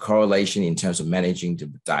good correlation in terms of managing the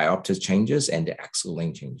diopter changes and the axial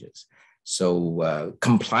length changes. So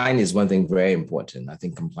compliance is one thing very important. I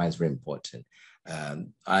think compliance is very important.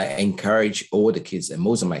 I encourage all the kids, and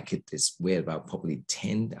most of my kids wear about probably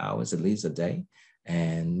 10 hours at least a day.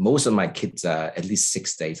 And most of my kids are at least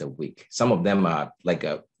 6 days a week. Some of them are like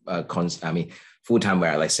full-time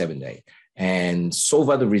wear like 7 days. And so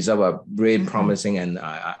far the results are really promising. And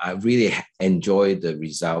I really enjoy the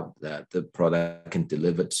result that the product can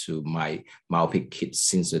deliver to my myopic kids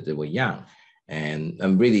since they were young. And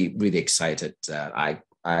I'm really, really excited. I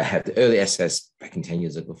had the early access back in 10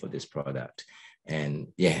 years ago for this product. And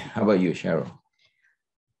yeah, how about you, Cheryl?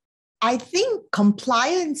 I think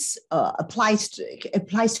compliance applies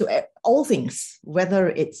to all things, whether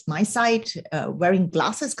it's MySight, wearing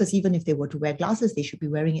glasses, because even if they were to wear glasses, they should be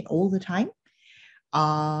wearing it all the time.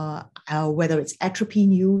 Whether it's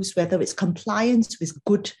atropine use, whether it's compliance with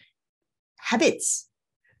good habits,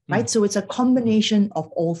 right? So it's a combination of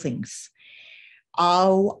all things.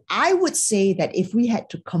 I would say that if we had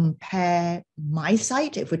to compare my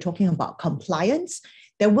site, if we're talking about compliance,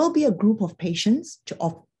 there will be a group of patients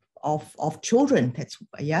of children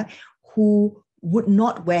who would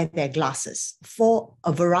not wear their glasses for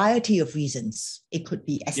a variety of reasons. It could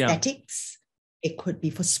be aesthetics. It could be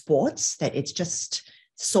for sports, that it's just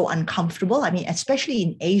so uncomfortable. I mean, especially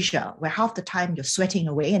in Asia, where half the time you're sweating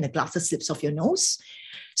away and the glasses slips off your nose.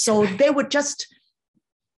 So they would just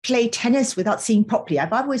play tennis without seeing properly.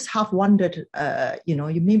 I've always half wondered,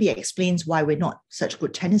 you maybe explains why we're not such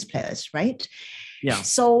good tennis players, right? Yeah.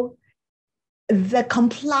 So the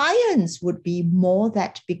compliance would be more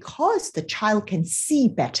that because the child can see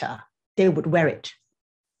better, they would wear it,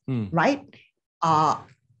 right?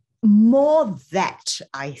 More that,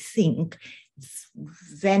 I think,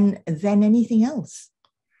 than anything else.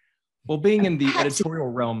 Well, being in the editorial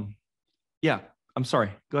realm, I'm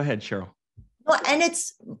sorry. Go ahead, Cheryl. No,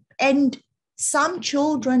 and some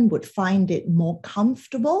children would find it more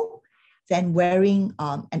comfortable than wearing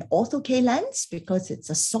an Ortho-K lens because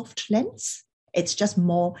it's a soft lens. It's just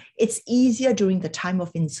it's easier during the time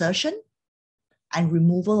of insertion and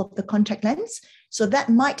removal of the contact lens. So that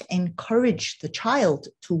might encourage the child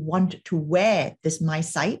to want to wear this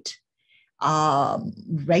MiSight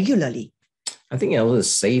regularly. I think the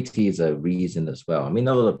safety is a reason as well. I mean,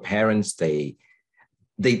 a lot of parents, they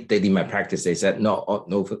in my practice, they said, no,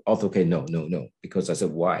 Ortho-K, no. Because I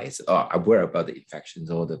said, why? I said, I worry about the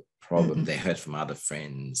infections or the problem they heard from other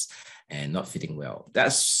friends and not fitting well.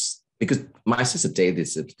 That's because my sister did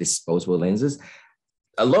this disposable lenses.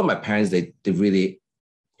 A lot of my parents, they really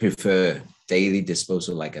prefer daily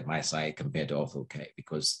disposal like at MiSight compared to Ortho-K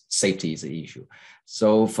because safety is an issue.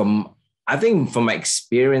 So I think from my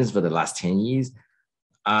experience for the last 10 years,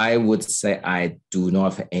 I would say I do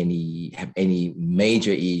not have any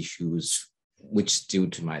major issues which due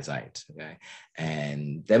to MiSight. Okay,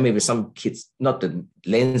 and there may be some kids, not the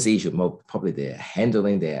lens issue, more probably the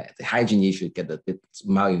handling, the hygiene issue, get a bit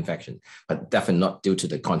mild infection, but definitely not due to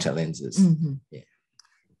the contact lenses. Yeah.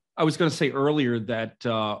 I was going to say earlier that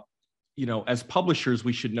as publishers,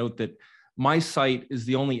 we should note that MiSight is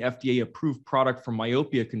the only FDA-approved product for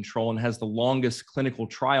myopia control and has the longest clinical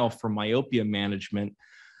trial for myopia management.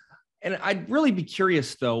 And I'd really be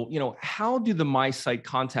curious, though, how do the MiSight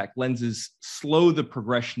contact lenses slow the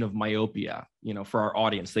progression of myopia, for our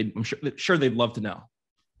audience? I'm sure they'd love to know.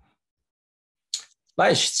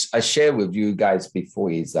 Like I shared with you guys before,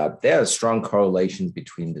 is that there are strong correlations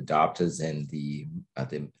between the diopters and the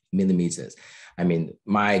millimeters. I mean,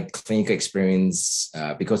 my clinical experience,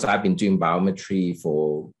 because I've been doing biometry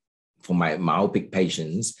for my myopic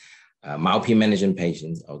patients, myopia management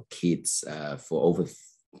patients or kids for over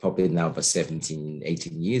probably now for 17,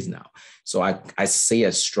 18 years now. So I see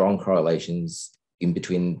a strong correlations in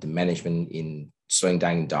between the management in slowing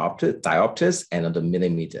down diopters and the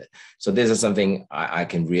millimeter. So this is something I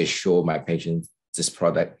can reassure my patients, this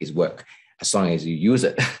product is work as long as you use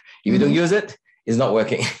it. If you don't use it, it's not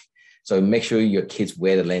working. So make sure your kids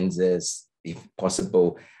wear the lenses, if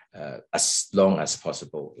possible, as long as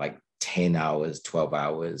possible, like 10 hours, 12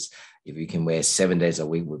 hours. If you can wear 7 days a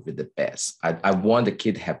week, would be the best. I want the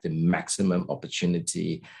kid to have the maximum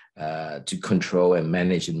opportunity to control and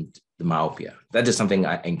manage the myopia. That is something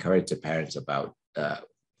I encourage the parents about,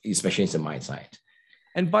 especially in my side.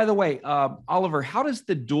 And by the way, Oliver, how does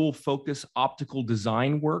the dual focus optical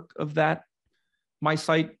design work of that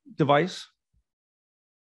MiSight device?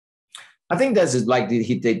 I think that's like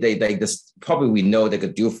this. Probably we know that the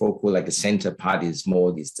dual focal, like the center part, is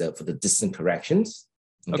more for the distant corrections.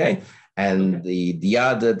 Okay. And the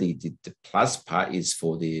other, the plus part is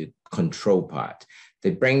for the control part.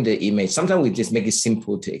 They bring the image. Sometimes we just make it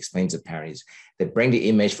simple to explain to parents. They bring the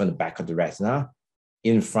image from the back of the retina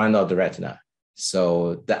in front of the retina.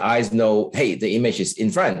 So the eyes know, hey, the image is in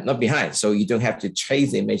front, not behind. So you don't have to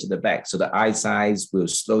chase the image at the back. So the eye size will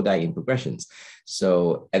slow down in progressions.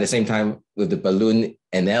 So at the same time, with the balloon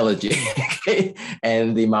analogy,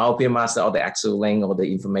 and the Myopia Master or the axial length or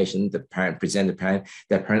the information the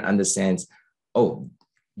parent understands, oh,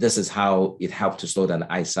 this is how it helps to slow down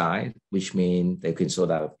the eye size, which means they can slow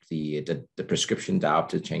down the prescription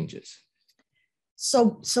diopter changes.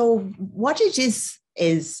 So what it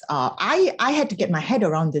is I had to get my head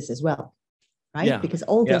around this as well, right? Yeah. Because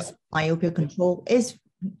all this myopia control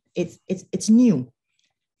it's new.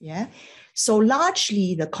 Yeah. So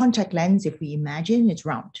largely the contact lens, if we imagine, it's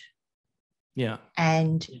round. Yeah.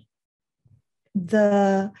 And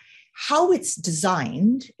how it's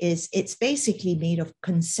designed is it's basically made of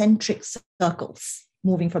concentric circles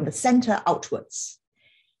moving from the center outwards.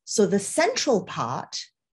 So the central part,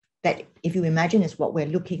 that if you imagine is what we're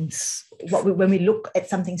looking, when we look at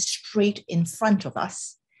something straight in front of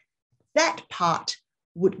us, that part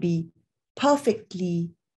would be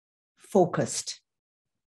perfectly focused.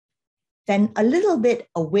 Then a little bit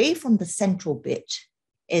away from the central bit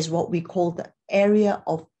is what we call the area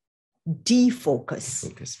of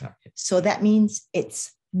defocus. So that means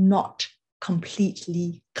it's not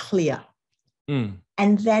completely clear.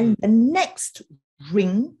 And then the next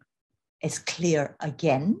ring is clear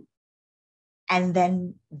again. And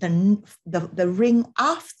then the ring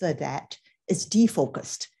after that is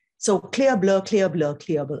defocused. So clear, blur, clear, blur,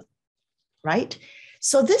 clear, blur, right?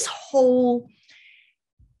 So this whole,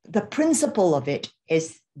 the principle of it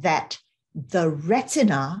is that the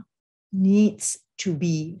retina needs to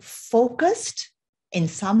be focused in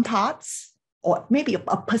some parts, or maybe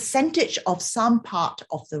a percentage of some part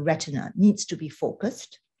of the retina needs to be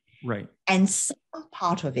focused. Right. And some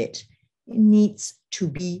part of it needs to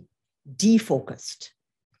be defocused.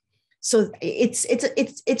 So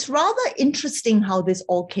it's rather interesting how this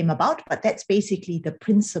all came about, but that's basically the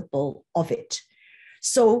principle of it.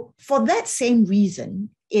 So for that same reason,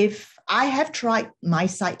 if I have tried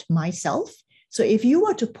MiSight myself, so if you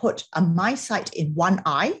were to put a MiSight in one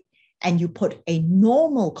eye and you put a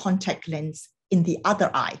normal contact lens in the other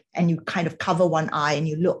eye, and you kind of cover one eye and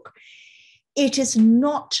you look, it is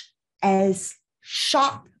not as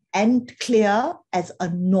sharp and clear as a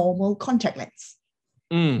normal contact lens.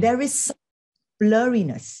 There is some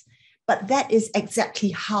blurriness, but that is exactly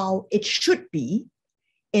how it should be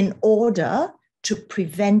in order to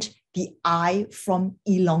prevent the eye from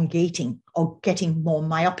elongating or getting more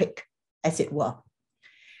myopic, as it were.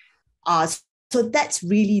 So that's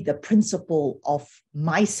really the principle of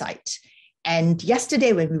MiSight. And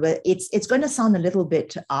yesterday when we were, it's going to sound a little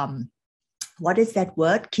bit, what is that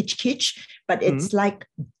word? Kitsch, but it's like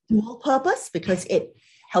dual purpose because it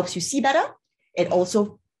helps you see better. It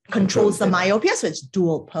also controls the myopia, so it's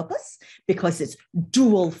dual purpose because it's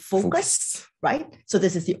dual focus, right? So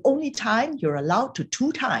this is the only time you're allowed to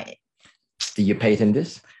two-tie. Do you patent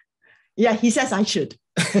this? Yeah, he says I should.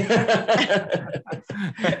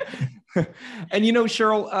 And you know,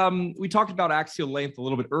 Cheryl, we talked about axial length a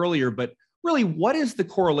little bit earlier, but really, what is the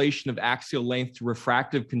correlation of axial length to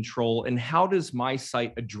refractive control, and how does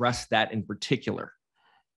MiSight address that in particular?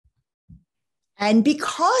 And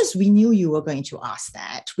because we knew you were going to ask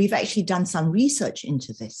that, we've actually done some research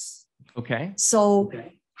into this. Okay. So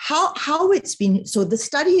how it's been, so the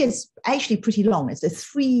study is actually pretty long. It's a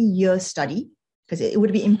 3-year study because it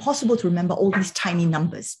would be impossible to remember all these tiny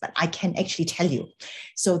numbers, but I can actually tell you.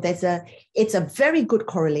 So it's a very good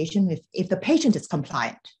correlation with if the patient is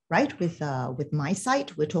compliant, right? With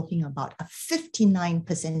MiSight, we're talking about a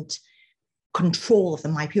 59% control of the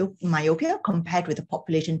myopia compared with the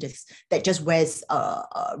population that just wears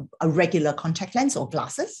a regular contact lens or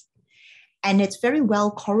glasses. And it's very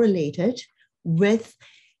well correlated with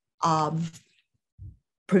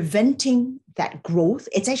preventing that growth.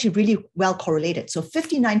 It's actually really well correlated. So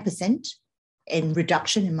 59% in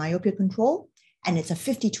reduction in myopia control, and it's a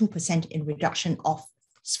 52% in reduction of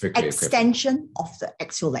extension of the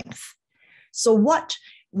axial length. So what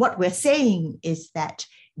we're saying is that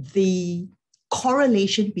the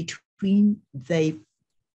correlation between the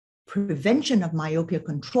prevention of myopia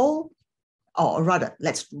control, or rather,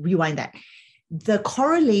 let's rewind that. The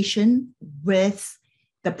correlation with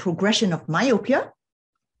the progression of myopia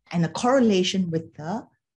and the correlation with the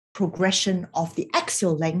progression of the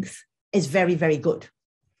axial length is very, very good,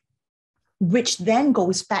 which then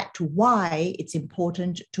goes back to why it's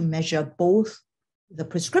important to measure both the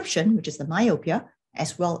prescription, which is the myopia,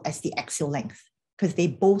 as well as the axial length, because they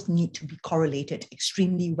both need to be correlated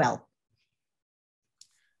extremely well.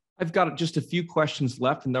 I've got just a few questions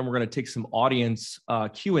left, and then we're going to take some audience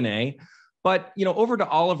Q&A. But, you know, over to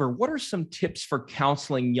Oliver, what are some tips for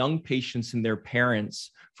counseling young patients and their parents?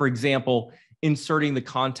 For example, inserting the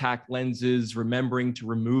contact lenses, remembering to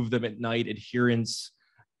remove them at night, adherence,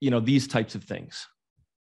 you know, these types of things.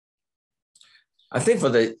 I think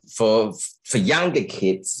for younger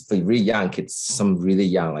kids, for really young kids, some really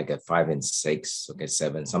young, like at 5 and 6, okay,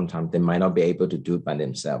 7, sometimes they might not be able to do it by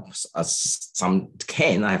themselves. Some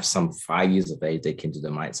can. I have some 5 years of age, they can do the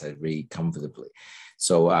MiSight really comfortably.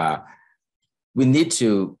 So we need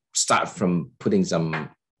to start from putting some,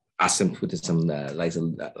 ask them to put some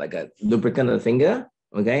like a lubricant on the finger,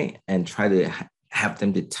 okay, and try to have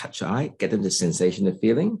them to touch the eye, get them the sensation, the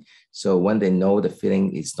feeling. So when they know the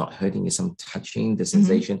feeling is not hurting, it's some touching, the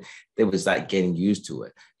sensation, they will start getting used to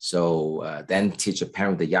it. So then teach a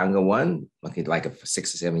parent, the younger one, like a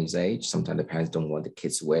 6 or 7 years age. Sometimes the parents don't want the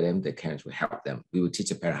kids to wear them. The parents will help them. We will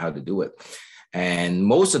teach a parent how to do it. And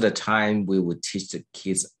most of the time, we would teach the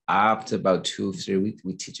kids after about 2 or 3 weeks,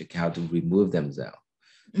 we teach them how to remove themselves.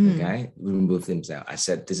 Okay, remove themselves. I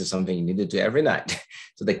said, this is something you need to do every night.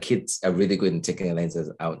 So the kids are really good in taking the lenses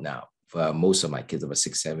out now. For most of my kids over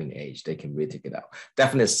 6, 7 age, they can really take it out.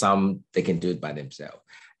 Definitely some, they can do it by themselves.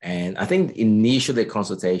 And I think initially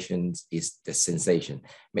consultations is the sensation.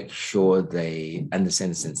 Make sure they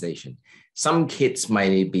understand the sensation. Some kids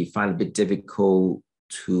might be find a bit difficult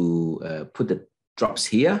to put the drops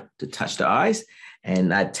here to touch the eyes.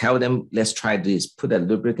 And I tell them, let's try this, put a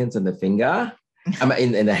lubricant on the finger. I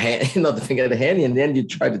mean, in the hand, not the finger, the hand, and then you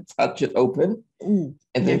try to touch it open and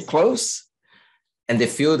then close, and they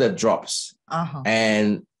feel the drops.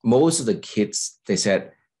 And most of the kids, they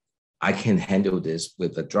said, I can handle this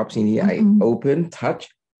with the drops in here. I open, touch,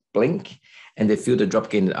 blink, and they feel the drop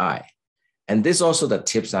get in the eye. And this also the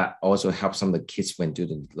tips that also help some of the kids when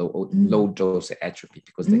doing low dose atrophy,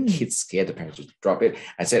 because the kids scared the parents to drop it.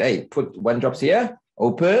 I said, hey, put 1 drops here,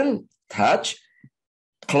 open, touch,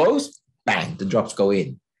 close, bang, the drops go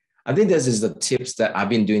in. I think this is the tips that I've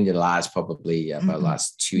been doing the last probably about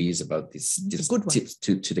last 2 years about this good tips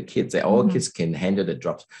to the kids that all kids can handle the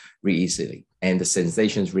drops really easily. And the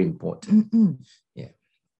sensation is really important. Yeah.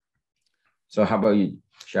 So how about you,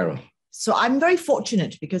 Cheryl? So I'm very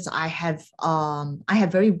fortunate because I have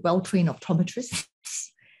very well-trained optometrists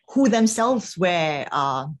who themselves wear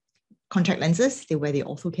contact lenses. They wear the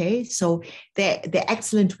Ortho-K. So they're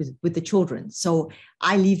excellent with the children. So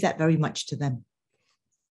I leave that very much to them.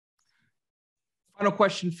 Final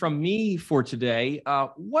question from me for today.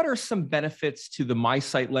 What are some benefits to the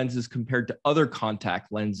MiSight lenses compared to other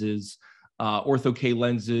contact lenses, Ortho-K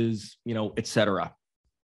lenses, et cetera?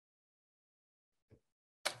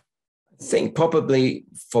 I think probably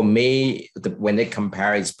for me, when they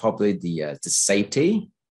compare, it's probably the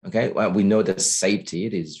safety. Okay, well, we know the safety,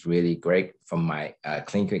 it is really great from my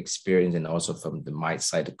clinical experience and also from the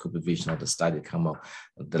MiSight, the CooperVision, the study come up,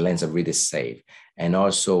 the lens are really safe. And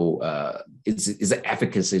also its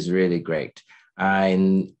efficacy is really great.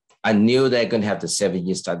 And I knew they're going to have the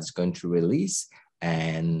 7-year studies going to release.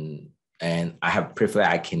 And I have preferred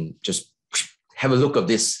I can just have a look of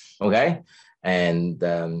this, okay? And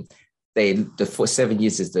the 7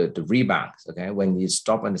 years is the rebounds, okay? When you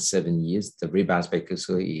stop on the 7 years, the rebounds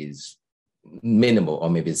basically is minimal or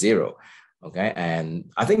maybe 0, okay?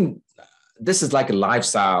 And I think this is like a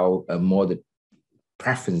lifestyle, more the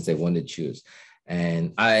preference they want to choose.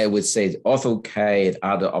 And I would say Ortho-K and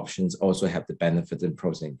other options also have the benefits and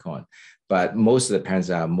pros and cons. But most of the parents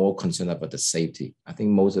are more concerned about the safety. I think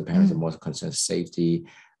most of the parents are more concerned with safety.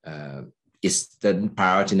 Is the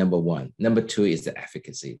priority number 1. Number 2 is the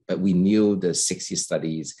efficacy. But we knew the 60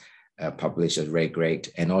 studies published are very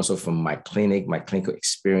great. And also from my clinic, my clinical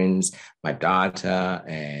experience, my data,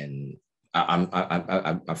 and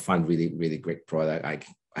I find really, really great product. I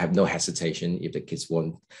have no hesitation if the kids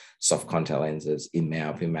want soft contact lenses in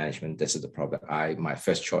myopia management. This is the product my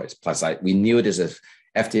first choice. Plus, we knew this is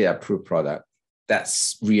FDA approved product.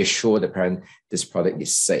 That's reassured the parent this product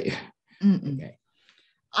is safe. Okay.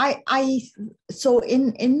 So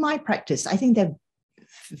in my practice, I think there are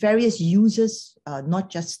various users, not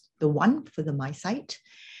just the one for the MiSight.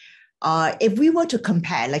 If we were to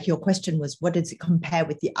compare, like your question was, what does it compare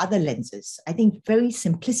with the other lenses? I think very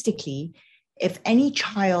simplistically, if any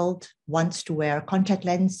child wants to wear a contact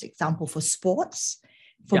lens, example for sports,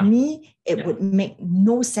 for me, it would make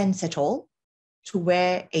no sense at all to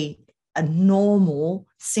wear a normal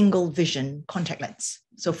single vision contact lens.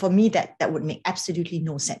 So for me, that would make absolutely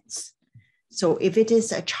no sense. So if it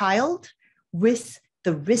is a child with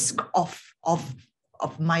the risk of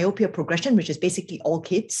myopia progression, which is basically all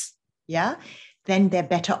kids, then they're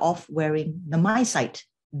better off wearing the MiSight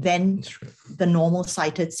than the normal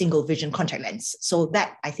sighted single vision contact lens. So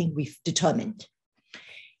that I think we've determined.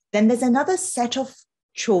 Then there's another set of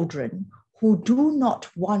children who do not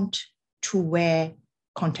want to wear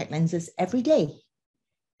contact lenses every day.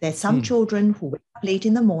 There's some children who wake up late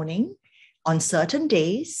in the morning on certain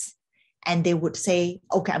days, and they would say,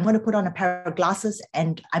 okay, I'm going to put on a pair of glasses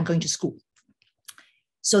and I'm going to school.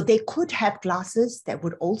 So they could have glasses that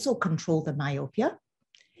would also control the myopia,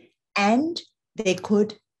 and they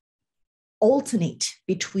could alternate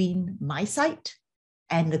between MiSight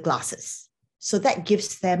and the glasses. So that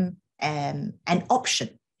gives them an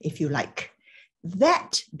option, if you like.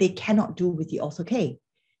 That they cannot do with the Ortho-K,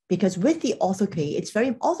 Because with the Ortho-K,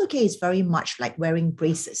 Ortho-K is very much like wearing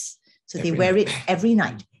braces. So they wear it every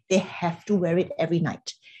night. They have to wear it every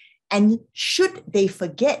night. And should they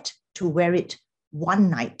forget to wear it one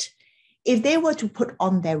night, if they were to put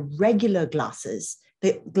on their regular glasses,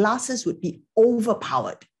 the glasses would be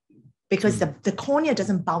overpowered because the cornea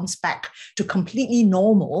doesn't bounce back to completely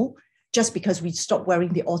normal just because we stop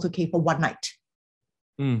wearing the Ortho-K for one night.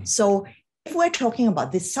 So if we're talking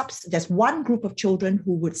about this, there's one group of children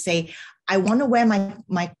who would say, I want to wear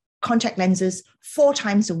my contact lenses 4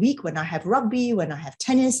 times a week when I have rugby, when I have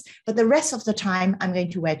tennis, but the rest of the time I'm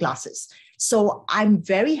going to wear glasses. So I'm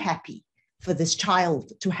very happy for this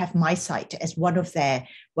child to have MiSight as one of their,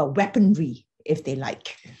 weaponry, if they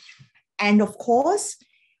like. And of course,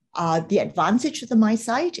 the advantage of the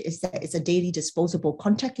MiSight is that it's a daily disposable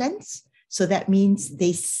contact lens. So that means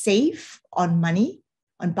they save on money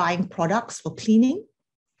on buying products for cleaning.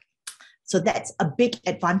 So that's a big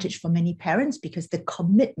advantage for many parents because the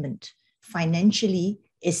commitment financially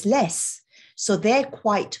is less. So they're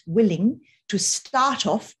quite willing to start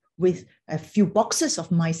off with a few boxes of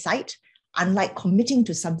MiSight, unlike committing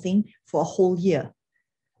to something for a whole year.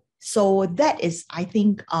 So that is, I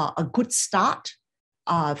think, a good start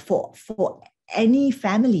for any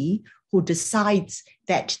family who decides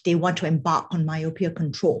that they want to embark on myopia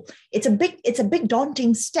control. It's a big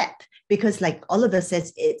daunting step because, like Oliver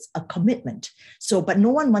says, it's a commitment. So, but no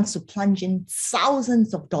one wants to plunge in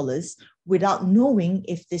thousands of dollars without knowing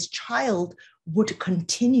if this child would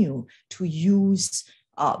continue to use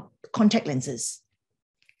contact lenses.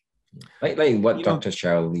 Like what Dr.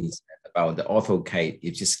 Cheryl Lee said about the Ortho-K,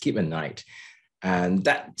 you just keep a night, and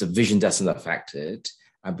that the vision doesn't affect it.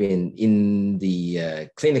 I've been in the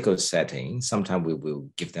clinical setting. Sometimes we will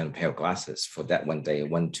give them a pair of glasses for that one day,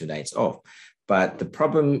 1-2 nights off. But the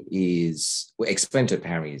problem is, we explain to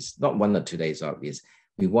parents, not 1 or 2 days off, is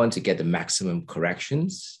we want to get the maximum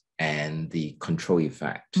corrections and the control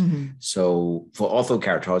effect. So for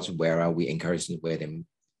ortho-keratology wearer, we encourage them to wear them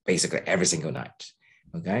basically every single night,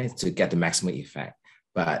 okay, to get the maximum effect.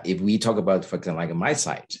 But if we talk about, for example, like a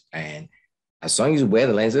MiSight, and as long as you wear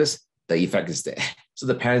the lenses, the effect is there. So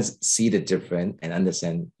the parents see the difference and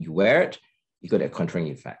understand you wear it, you got a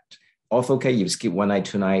contouring effect. Ortho-K, you skip 1 night,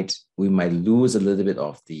 2 nights, we might lose a little bit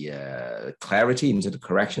of the clarity into the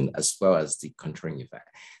correction as well as the contouring effect.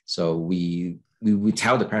 So we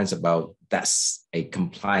tell the parents about that's a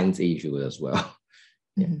compliance issue as well.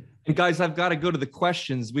 Yeah. And guys, I've got to go to the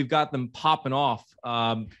questions. We've got them popping off.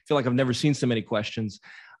 Feel like I've never seen so many questions.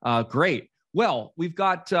 Great. Well, we've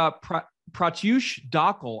got Pratyush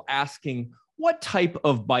Dakal asking, what type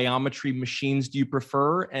of biometry machines do you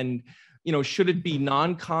prefer? And, should it be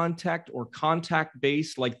non-contact or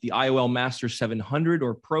contact-based like the IOL Master 700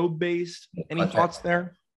 or probe-based? Any thoughts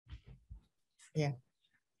there? Yeah.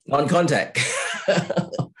 Non-contact.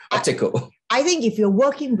 Optical. I think if you're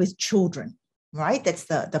working with children, right, that's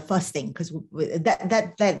the first thing, because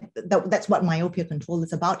that's what myopia control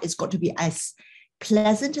is about. It's got to be as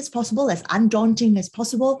pleasant as possible, as undaunting as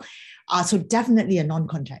possible. So definitely a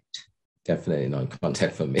non-contact. Definitely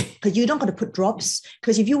non-contact for me. Because you don't got to put drops.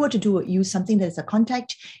 Because if you were to use something that is a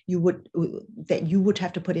contact, you would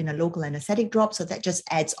have to put in a local anesthetic drop. So that just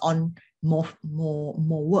adds on more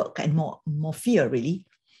work and more fear, really.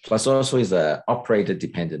 Plus, also is operator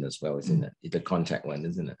dependent as well, isn't it? The contact one,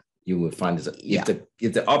 isn't it? You will find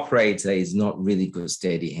if the operator is not really good,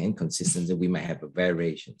 steady hand consistency, we might have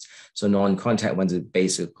variations. So non-contact ones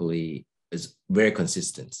basically is very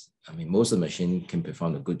consistent. I mean, most of the machine can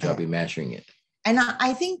perform a good job in measuring it. And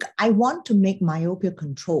I think I want to make myopia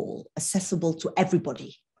control accessible to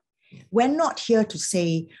everybody. Yeah. We're not here to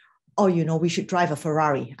say, oh, we should drive a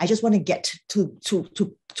Ferrari. I just want to get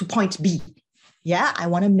to point B. Yeah, I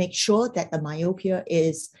want to make sure that the myopia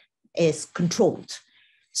is controlled.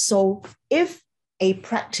 So if a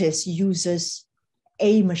practice uses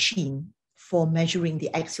a machine for measuring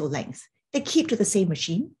the axial length, they keep to the same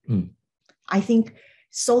machine. I think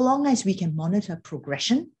so long as we can monitor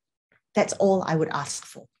progression, that's all I would ask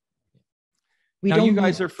for. Now, you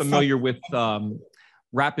guys are familiar with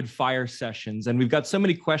rapid fire sessions, and we've got so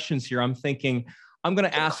many questions here. I'm thinking I'm going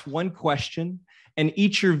to ask one question, and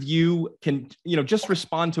each of you can, just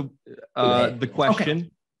respond to the question.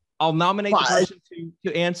 Okay. I'll nominate the person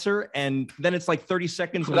to answer, and then it's like 30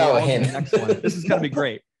 seconds. And we'll on to the next one. This is going to be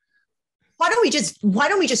great. Why don't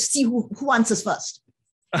we just see who answers first?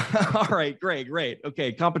 All right, great.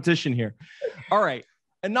 Okay, competition here. All right.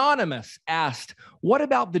 Anonymous asked, what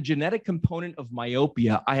about the genetic component of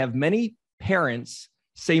myopia? I have many parents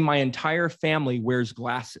say my entire family wears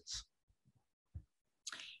glasses.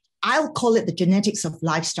 I'll call it the genetics of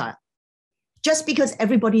lifestyle. Just because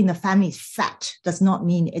everybody in the family is fat does not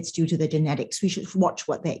mean it's due to the genetics. We should watch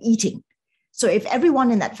what they're eating. So if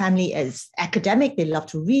everyone in that family is academic, they love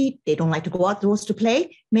to read, they don't like to go outdoors to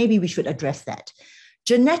play, maybe we should address that.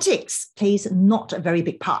 Genetics plays not a very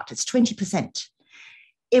big part. It's 20%.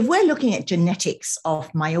 If we're looking at genetics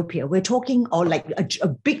of myopia, we're talking, or like a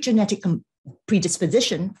big genetic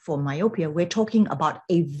predisposition for myopia, we're talking about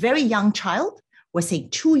a very young child, we're saying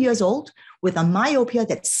 2 years old, with a myopia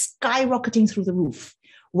that's skyrocketing through the roof.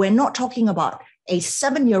 We're not talking about a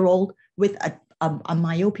 7-year-old with a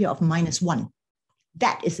myopia of -1.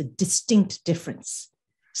 That is a distinct difference.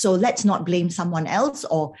 So let's not blame someone else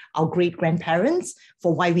or our great-grandparents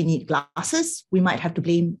for why we need glasses. We might have to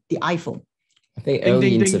blame the iPhone. I think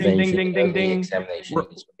early intervention, early examination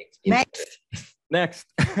is Next.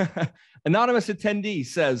 Anonymous attendee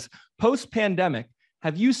says, post-pandemic,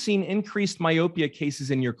 have you seen increased myopia cases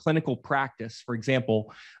in your clinical practice? For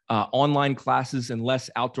example, online classes and less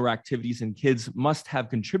outdoor activities in kids must have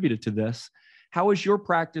contributed to this. How is your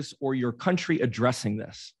practice or your country addressing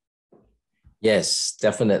this? Yes,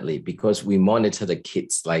 definitely, because we monitor the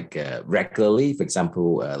kids like regularly. For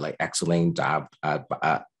example, like excellent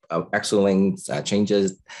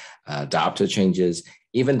changes, diopter changes.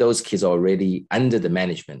 Even those kids are already under the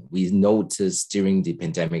management. We noticed during the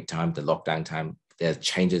pandemic time, the lockdown time, there are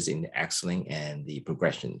changes in the X-ling and the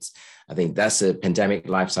progressions. I think that's a pandemic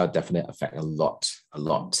lifestyle definitely affect a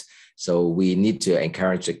lot. So we need to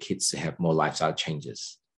encourage the kids to have more lifestyle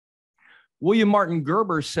changes. William Martin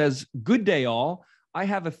Gerber says, good day all. I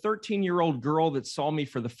have a 13-year-old girl that saw me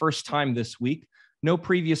for the first time this week. No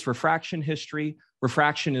previous refraction history.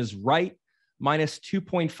 Refraction is right,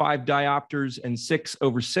 -2.5 diopters and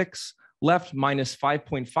 6/6. Left,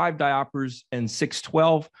 -5.5 diopters and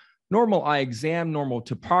 6/12. Normal eye exam, normal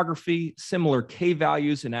topography, similar K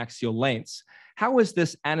values and axial lengths. How is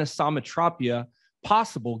this anisometropia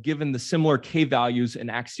possible given the similar K values and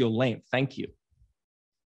axial length? Thank you.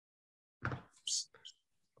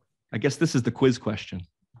 I guess this is the quiz question.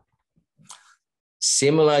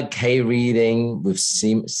 Similar K reading with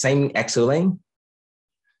same axial length?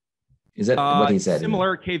 Is that what he said?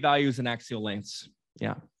 Similar K values and axial lengths.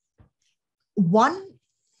 Yeah. One,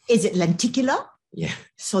 is it lenticular? Yeah.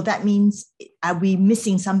 So that means, are we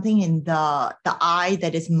missing something in the eye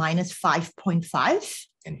that is -5.5?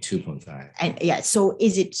 And 2.5. And yeah, so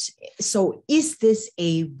is this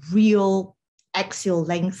a real axial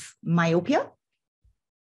length myopia?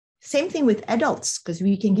 Same thing with adults, because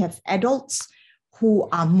we can have adults who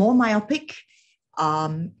are more myopic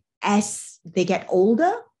as they get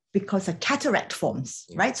older because a cataract forms,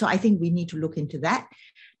 right? So I think we need to look into that.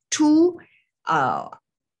 Two,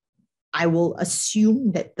 I will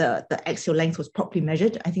assume that the axial length was properly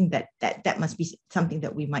measured. I think that must be something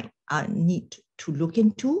that we might need to look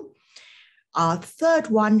into. Third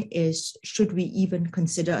one is, should we even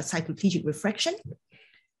consider a cycloplegic refraction?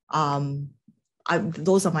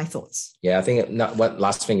 Those are my thoughts. Yeah, I think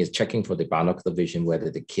last thing is checking for the binocular vision,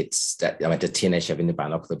 whether the kids the teenage having the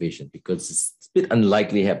binocular vision, because it's a bit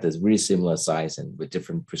unlikely to have this really similar size and with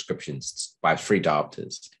different prescriptions by 3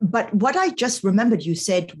 diopters. But what I just remembered you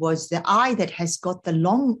said was the eye that has got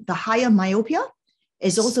the higher myopia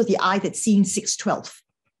is also the eye that's seeing 6/12,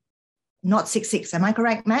 not 6/6. Am I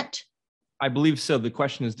correct, Matt? I believe so. The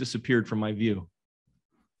question has disappeared from my view.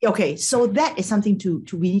 Okay, so that is something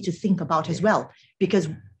we need to think about as well, because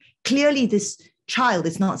clearly this child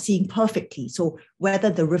is not seeing perfectly. So whether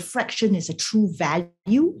the refraction is a true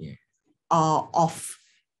value of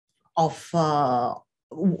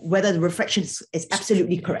whether the refraction is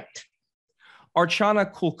absolutely correct.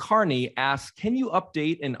 Archana Kulkarni asks, can you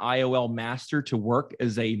update an IOL master to work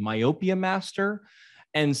as a myopia master?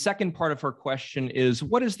 And second part of her question is,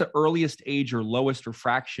 what is the earliest age or lowest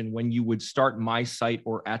refraction when you would start MiSight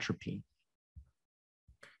or atropine?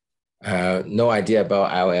 No idea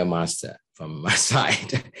about IOL master from my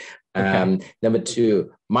side. Okay. Number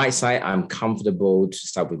 2, MiSight, I'm comfortable to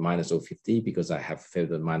start with -050 because I have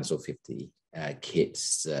favored -050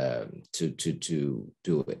 kids to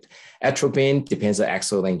do it. Atropine depends on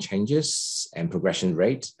axial length changes and progression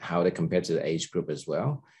rate, how they compare to the age group as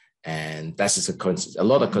well. And that's just a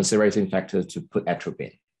lot of considerating factors to put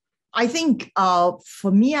atropine. I think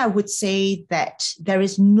for me, I would say that there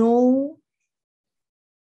is no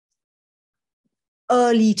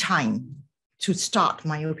early time to start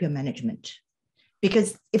myopia management.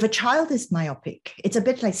 Because if a child is myopic, it's a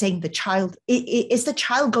bit like saying is the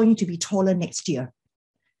child going to be taller next year?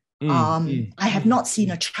 I have not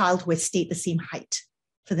seen a child who has stayed the same height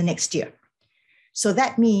for the next year. So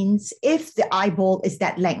that means if the eyeball is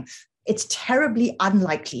that length, it's terribly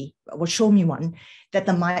unlikely, well, show me one, that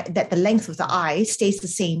the length of the eye stays the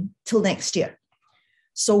same till next year.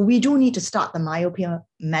 So we do need to start the myopia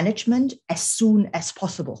management as soon as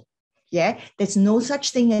possible. Yeah, there's no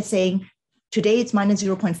such thing as saying, today it's minus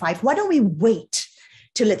 0.5. Why don't we wait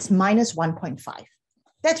till it's minus 1.5?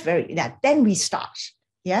 Then we start.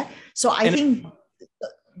 Yeah. So I think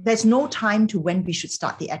there's no time to when we should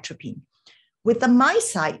start the atropine. With the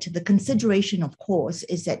MiSight, the consideration, of course,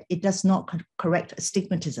 is that it does not correct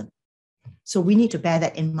astigmatism. So we need to bear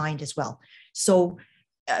that in mind as well. So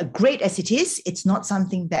great as it is, it's not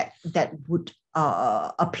something that would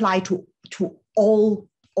apply to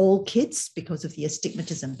all kids because of the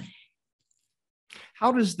astigmatism.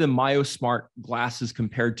 How does the MyoSmart glasses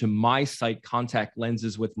compare to MiSight contact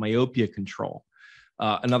lenses with myopia control?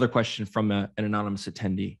 Another question from an anonymous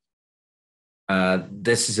attendee.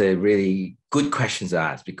 This is a really good question to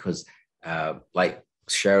ask because like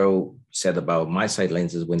Cheryl said about MiSight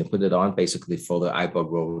lenses, when they put it on, basically follow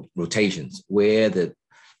eyeball rotations, where the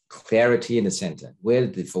clarity in the center, where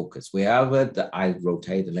the focus, wherever the eye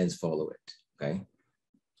rotate, the lens follow it, okay?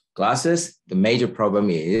 Glasses, the major problem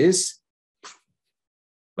is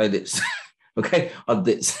like this, okay, or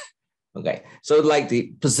this. Okay, so like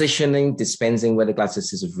the positioning, dispensing where the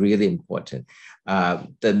glasses is really important.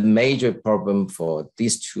 The major problem for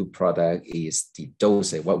these two products is the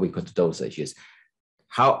dosage, what we call the dosage is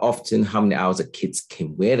how often, how many hours the kids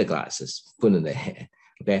can wear the glasses, put in their head,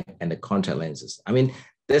 okay, and the contact lenses. I mean,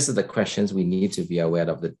 these are the questions we need to be aware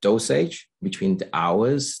of, the dosage between the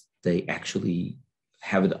hours they actually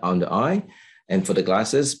have it on the eye. And for the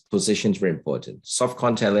glasses, position is very important. Soft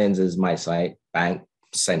contact lenses, MiSight, bang,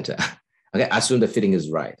 center. Okay, assume the fitting is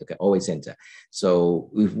right. Okay, always center. So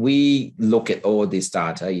if we look at all these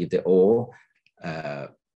data, if they all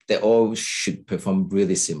should perform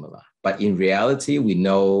really similar. But in reality, we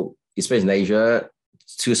know, especially in Asia,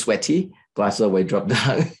 it's too sweaty, glasses always drop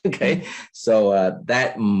down. Okay, so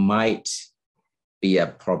that might be a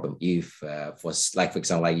problem if, for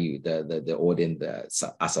example, like you, the audience,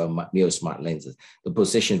 as our MyoSmart lenses, the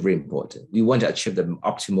position is very important. We want to achieve the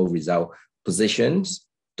optimal result. Positions,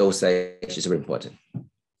 dosage is very important.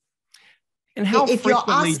 And how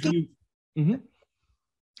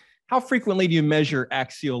frequently do you measure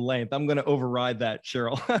axial length? I'm going to override that,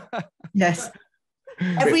 Cheryl. Yes.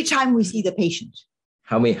 Every time we see the patient.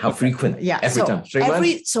 How frequent? Yeah. Every time. 3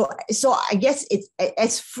 months? So I guess it's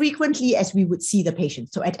as frequently as we would see the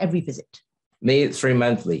patient. So at every visit. Maybe 3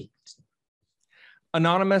 monthly.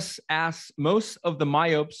 Anonymous asks, most of the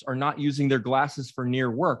myopes are not using their glasses for near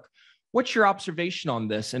work. What's your observation on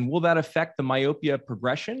this? And will that affect the myopia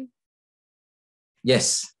progression?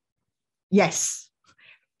 Yes. Yes.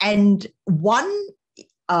 And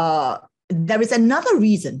there is another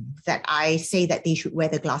reason that I say that they should wear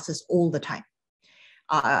the glasses all the time.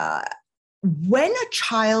 When a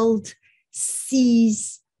child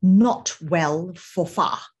sees not well for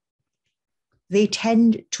far, they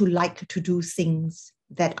tend to like to do things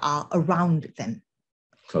that are around them.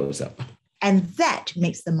 Close up. And that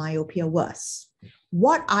makes the myopia worse.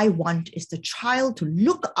 What I want is the child to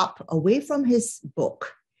look up away from his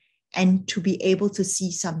book and to be able to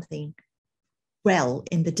see something well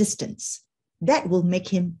in the distance. That will make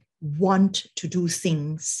him want to do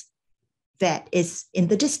things that is in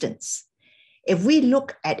the distance. If we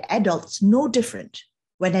look at adults, no different.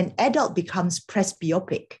 When an adult becomes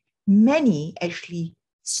presbyopic, many actually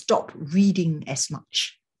stop reading as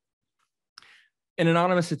much. An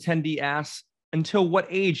anonymous attendee asks, until what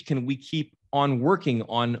age can we keep on working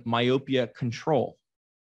on myopia control?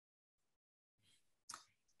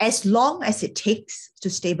 As long as it takes to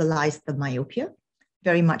stabilize the myopia,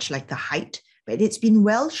 very much like the height, but it's been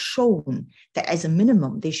well shown that as a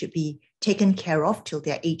minimum, they should be taken care of till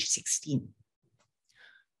they're age 16.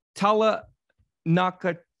 Tala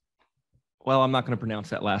Naka, well, I'm not going to pronounce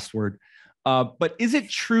that last word. But is it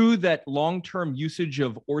true that long-term usage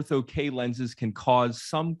of Ortho-K lenses can cause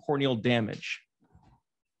some corneal damage?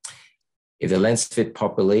 If the lens fit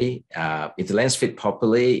properly,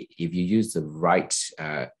 if you use the right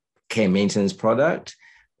care maintenance product,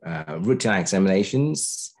 routine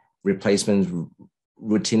examinations, replacements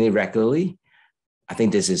routinely, regularly, I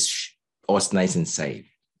think this is all nice and safe.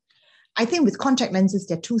 I think with contact lenses,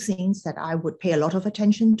 there are two things that I would pay a lot of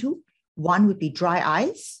attention to. One would be dry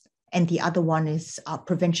eyes, and the other one is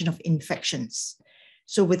prevention of infections.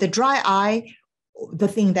 So with the dry eye, the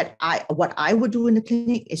thing that what I would do in the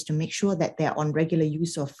clinic is to make sure that they're on regular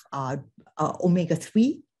use of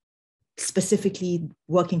omega-3, specifically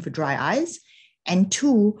working for dry eyes, and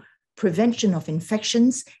two, prevention of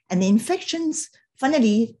infections. And the infections,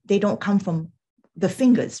 funnily, they don't come from the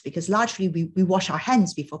fingers, because largely we wash our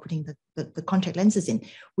hands before putting the contact lenses in.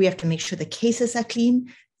 We have to make sure the cases are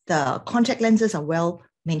clean, the contact lenses are well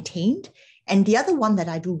maintained. And the other one that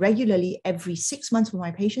I do regularly every 6 months for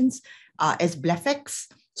my patients is Blefex.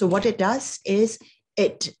 So what it does is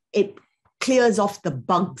it clears off the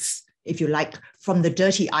bugs, if you like, from the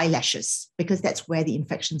dirty eyelashes, because that's where the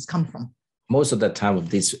infections come from. Most of the time of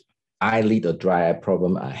this eyelid or dry eye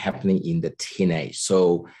problem are happening in the teenage.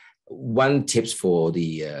 So one tips for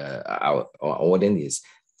our audience is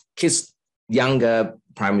kids younger,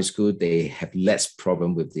 primary school, they have less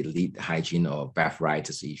problem with the lid hygiene or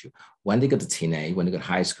bathritis issue. When they go to teenage, when they go to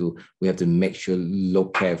high school, we have to make sure,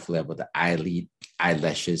 look carefully about the eyelid,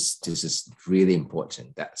 eyelashes. This is really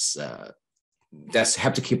important. That's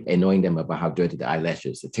have to keep annoying them about how dirty the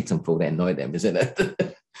eyelashes. It takes some photo and annoy them, isn't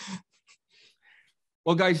it?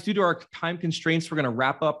 Well, guys, due to our time constraints, we're going to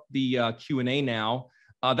wrap up the Q&A now.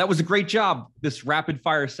 That was a great job, this rapid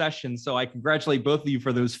fire session. So I congratulate both of you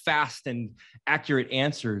for those fast and accurate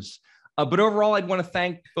answers. But overall, I'd want to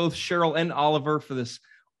thank both Cheryl and Oliver for this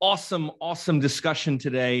awesome discussion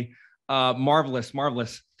today.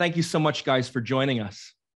 Marvelous. Thank you so much, guys, for joining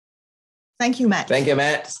us. Thank you, Matt. Thank you,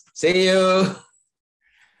 Matt. See you.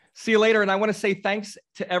 See you later. And I want to say thanks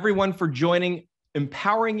to everyone for joining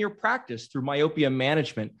Empowering Your Practice through Myopia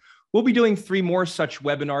Management. We'll be doing 3 more such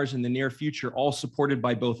webinars in the near future, all supported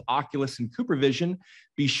by both OCULUS and CooperVision.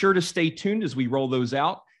 Be sure to stay tuned as we roll those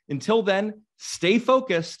out. Until then, stay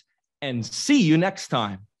focused and see you next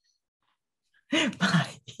time. Bye.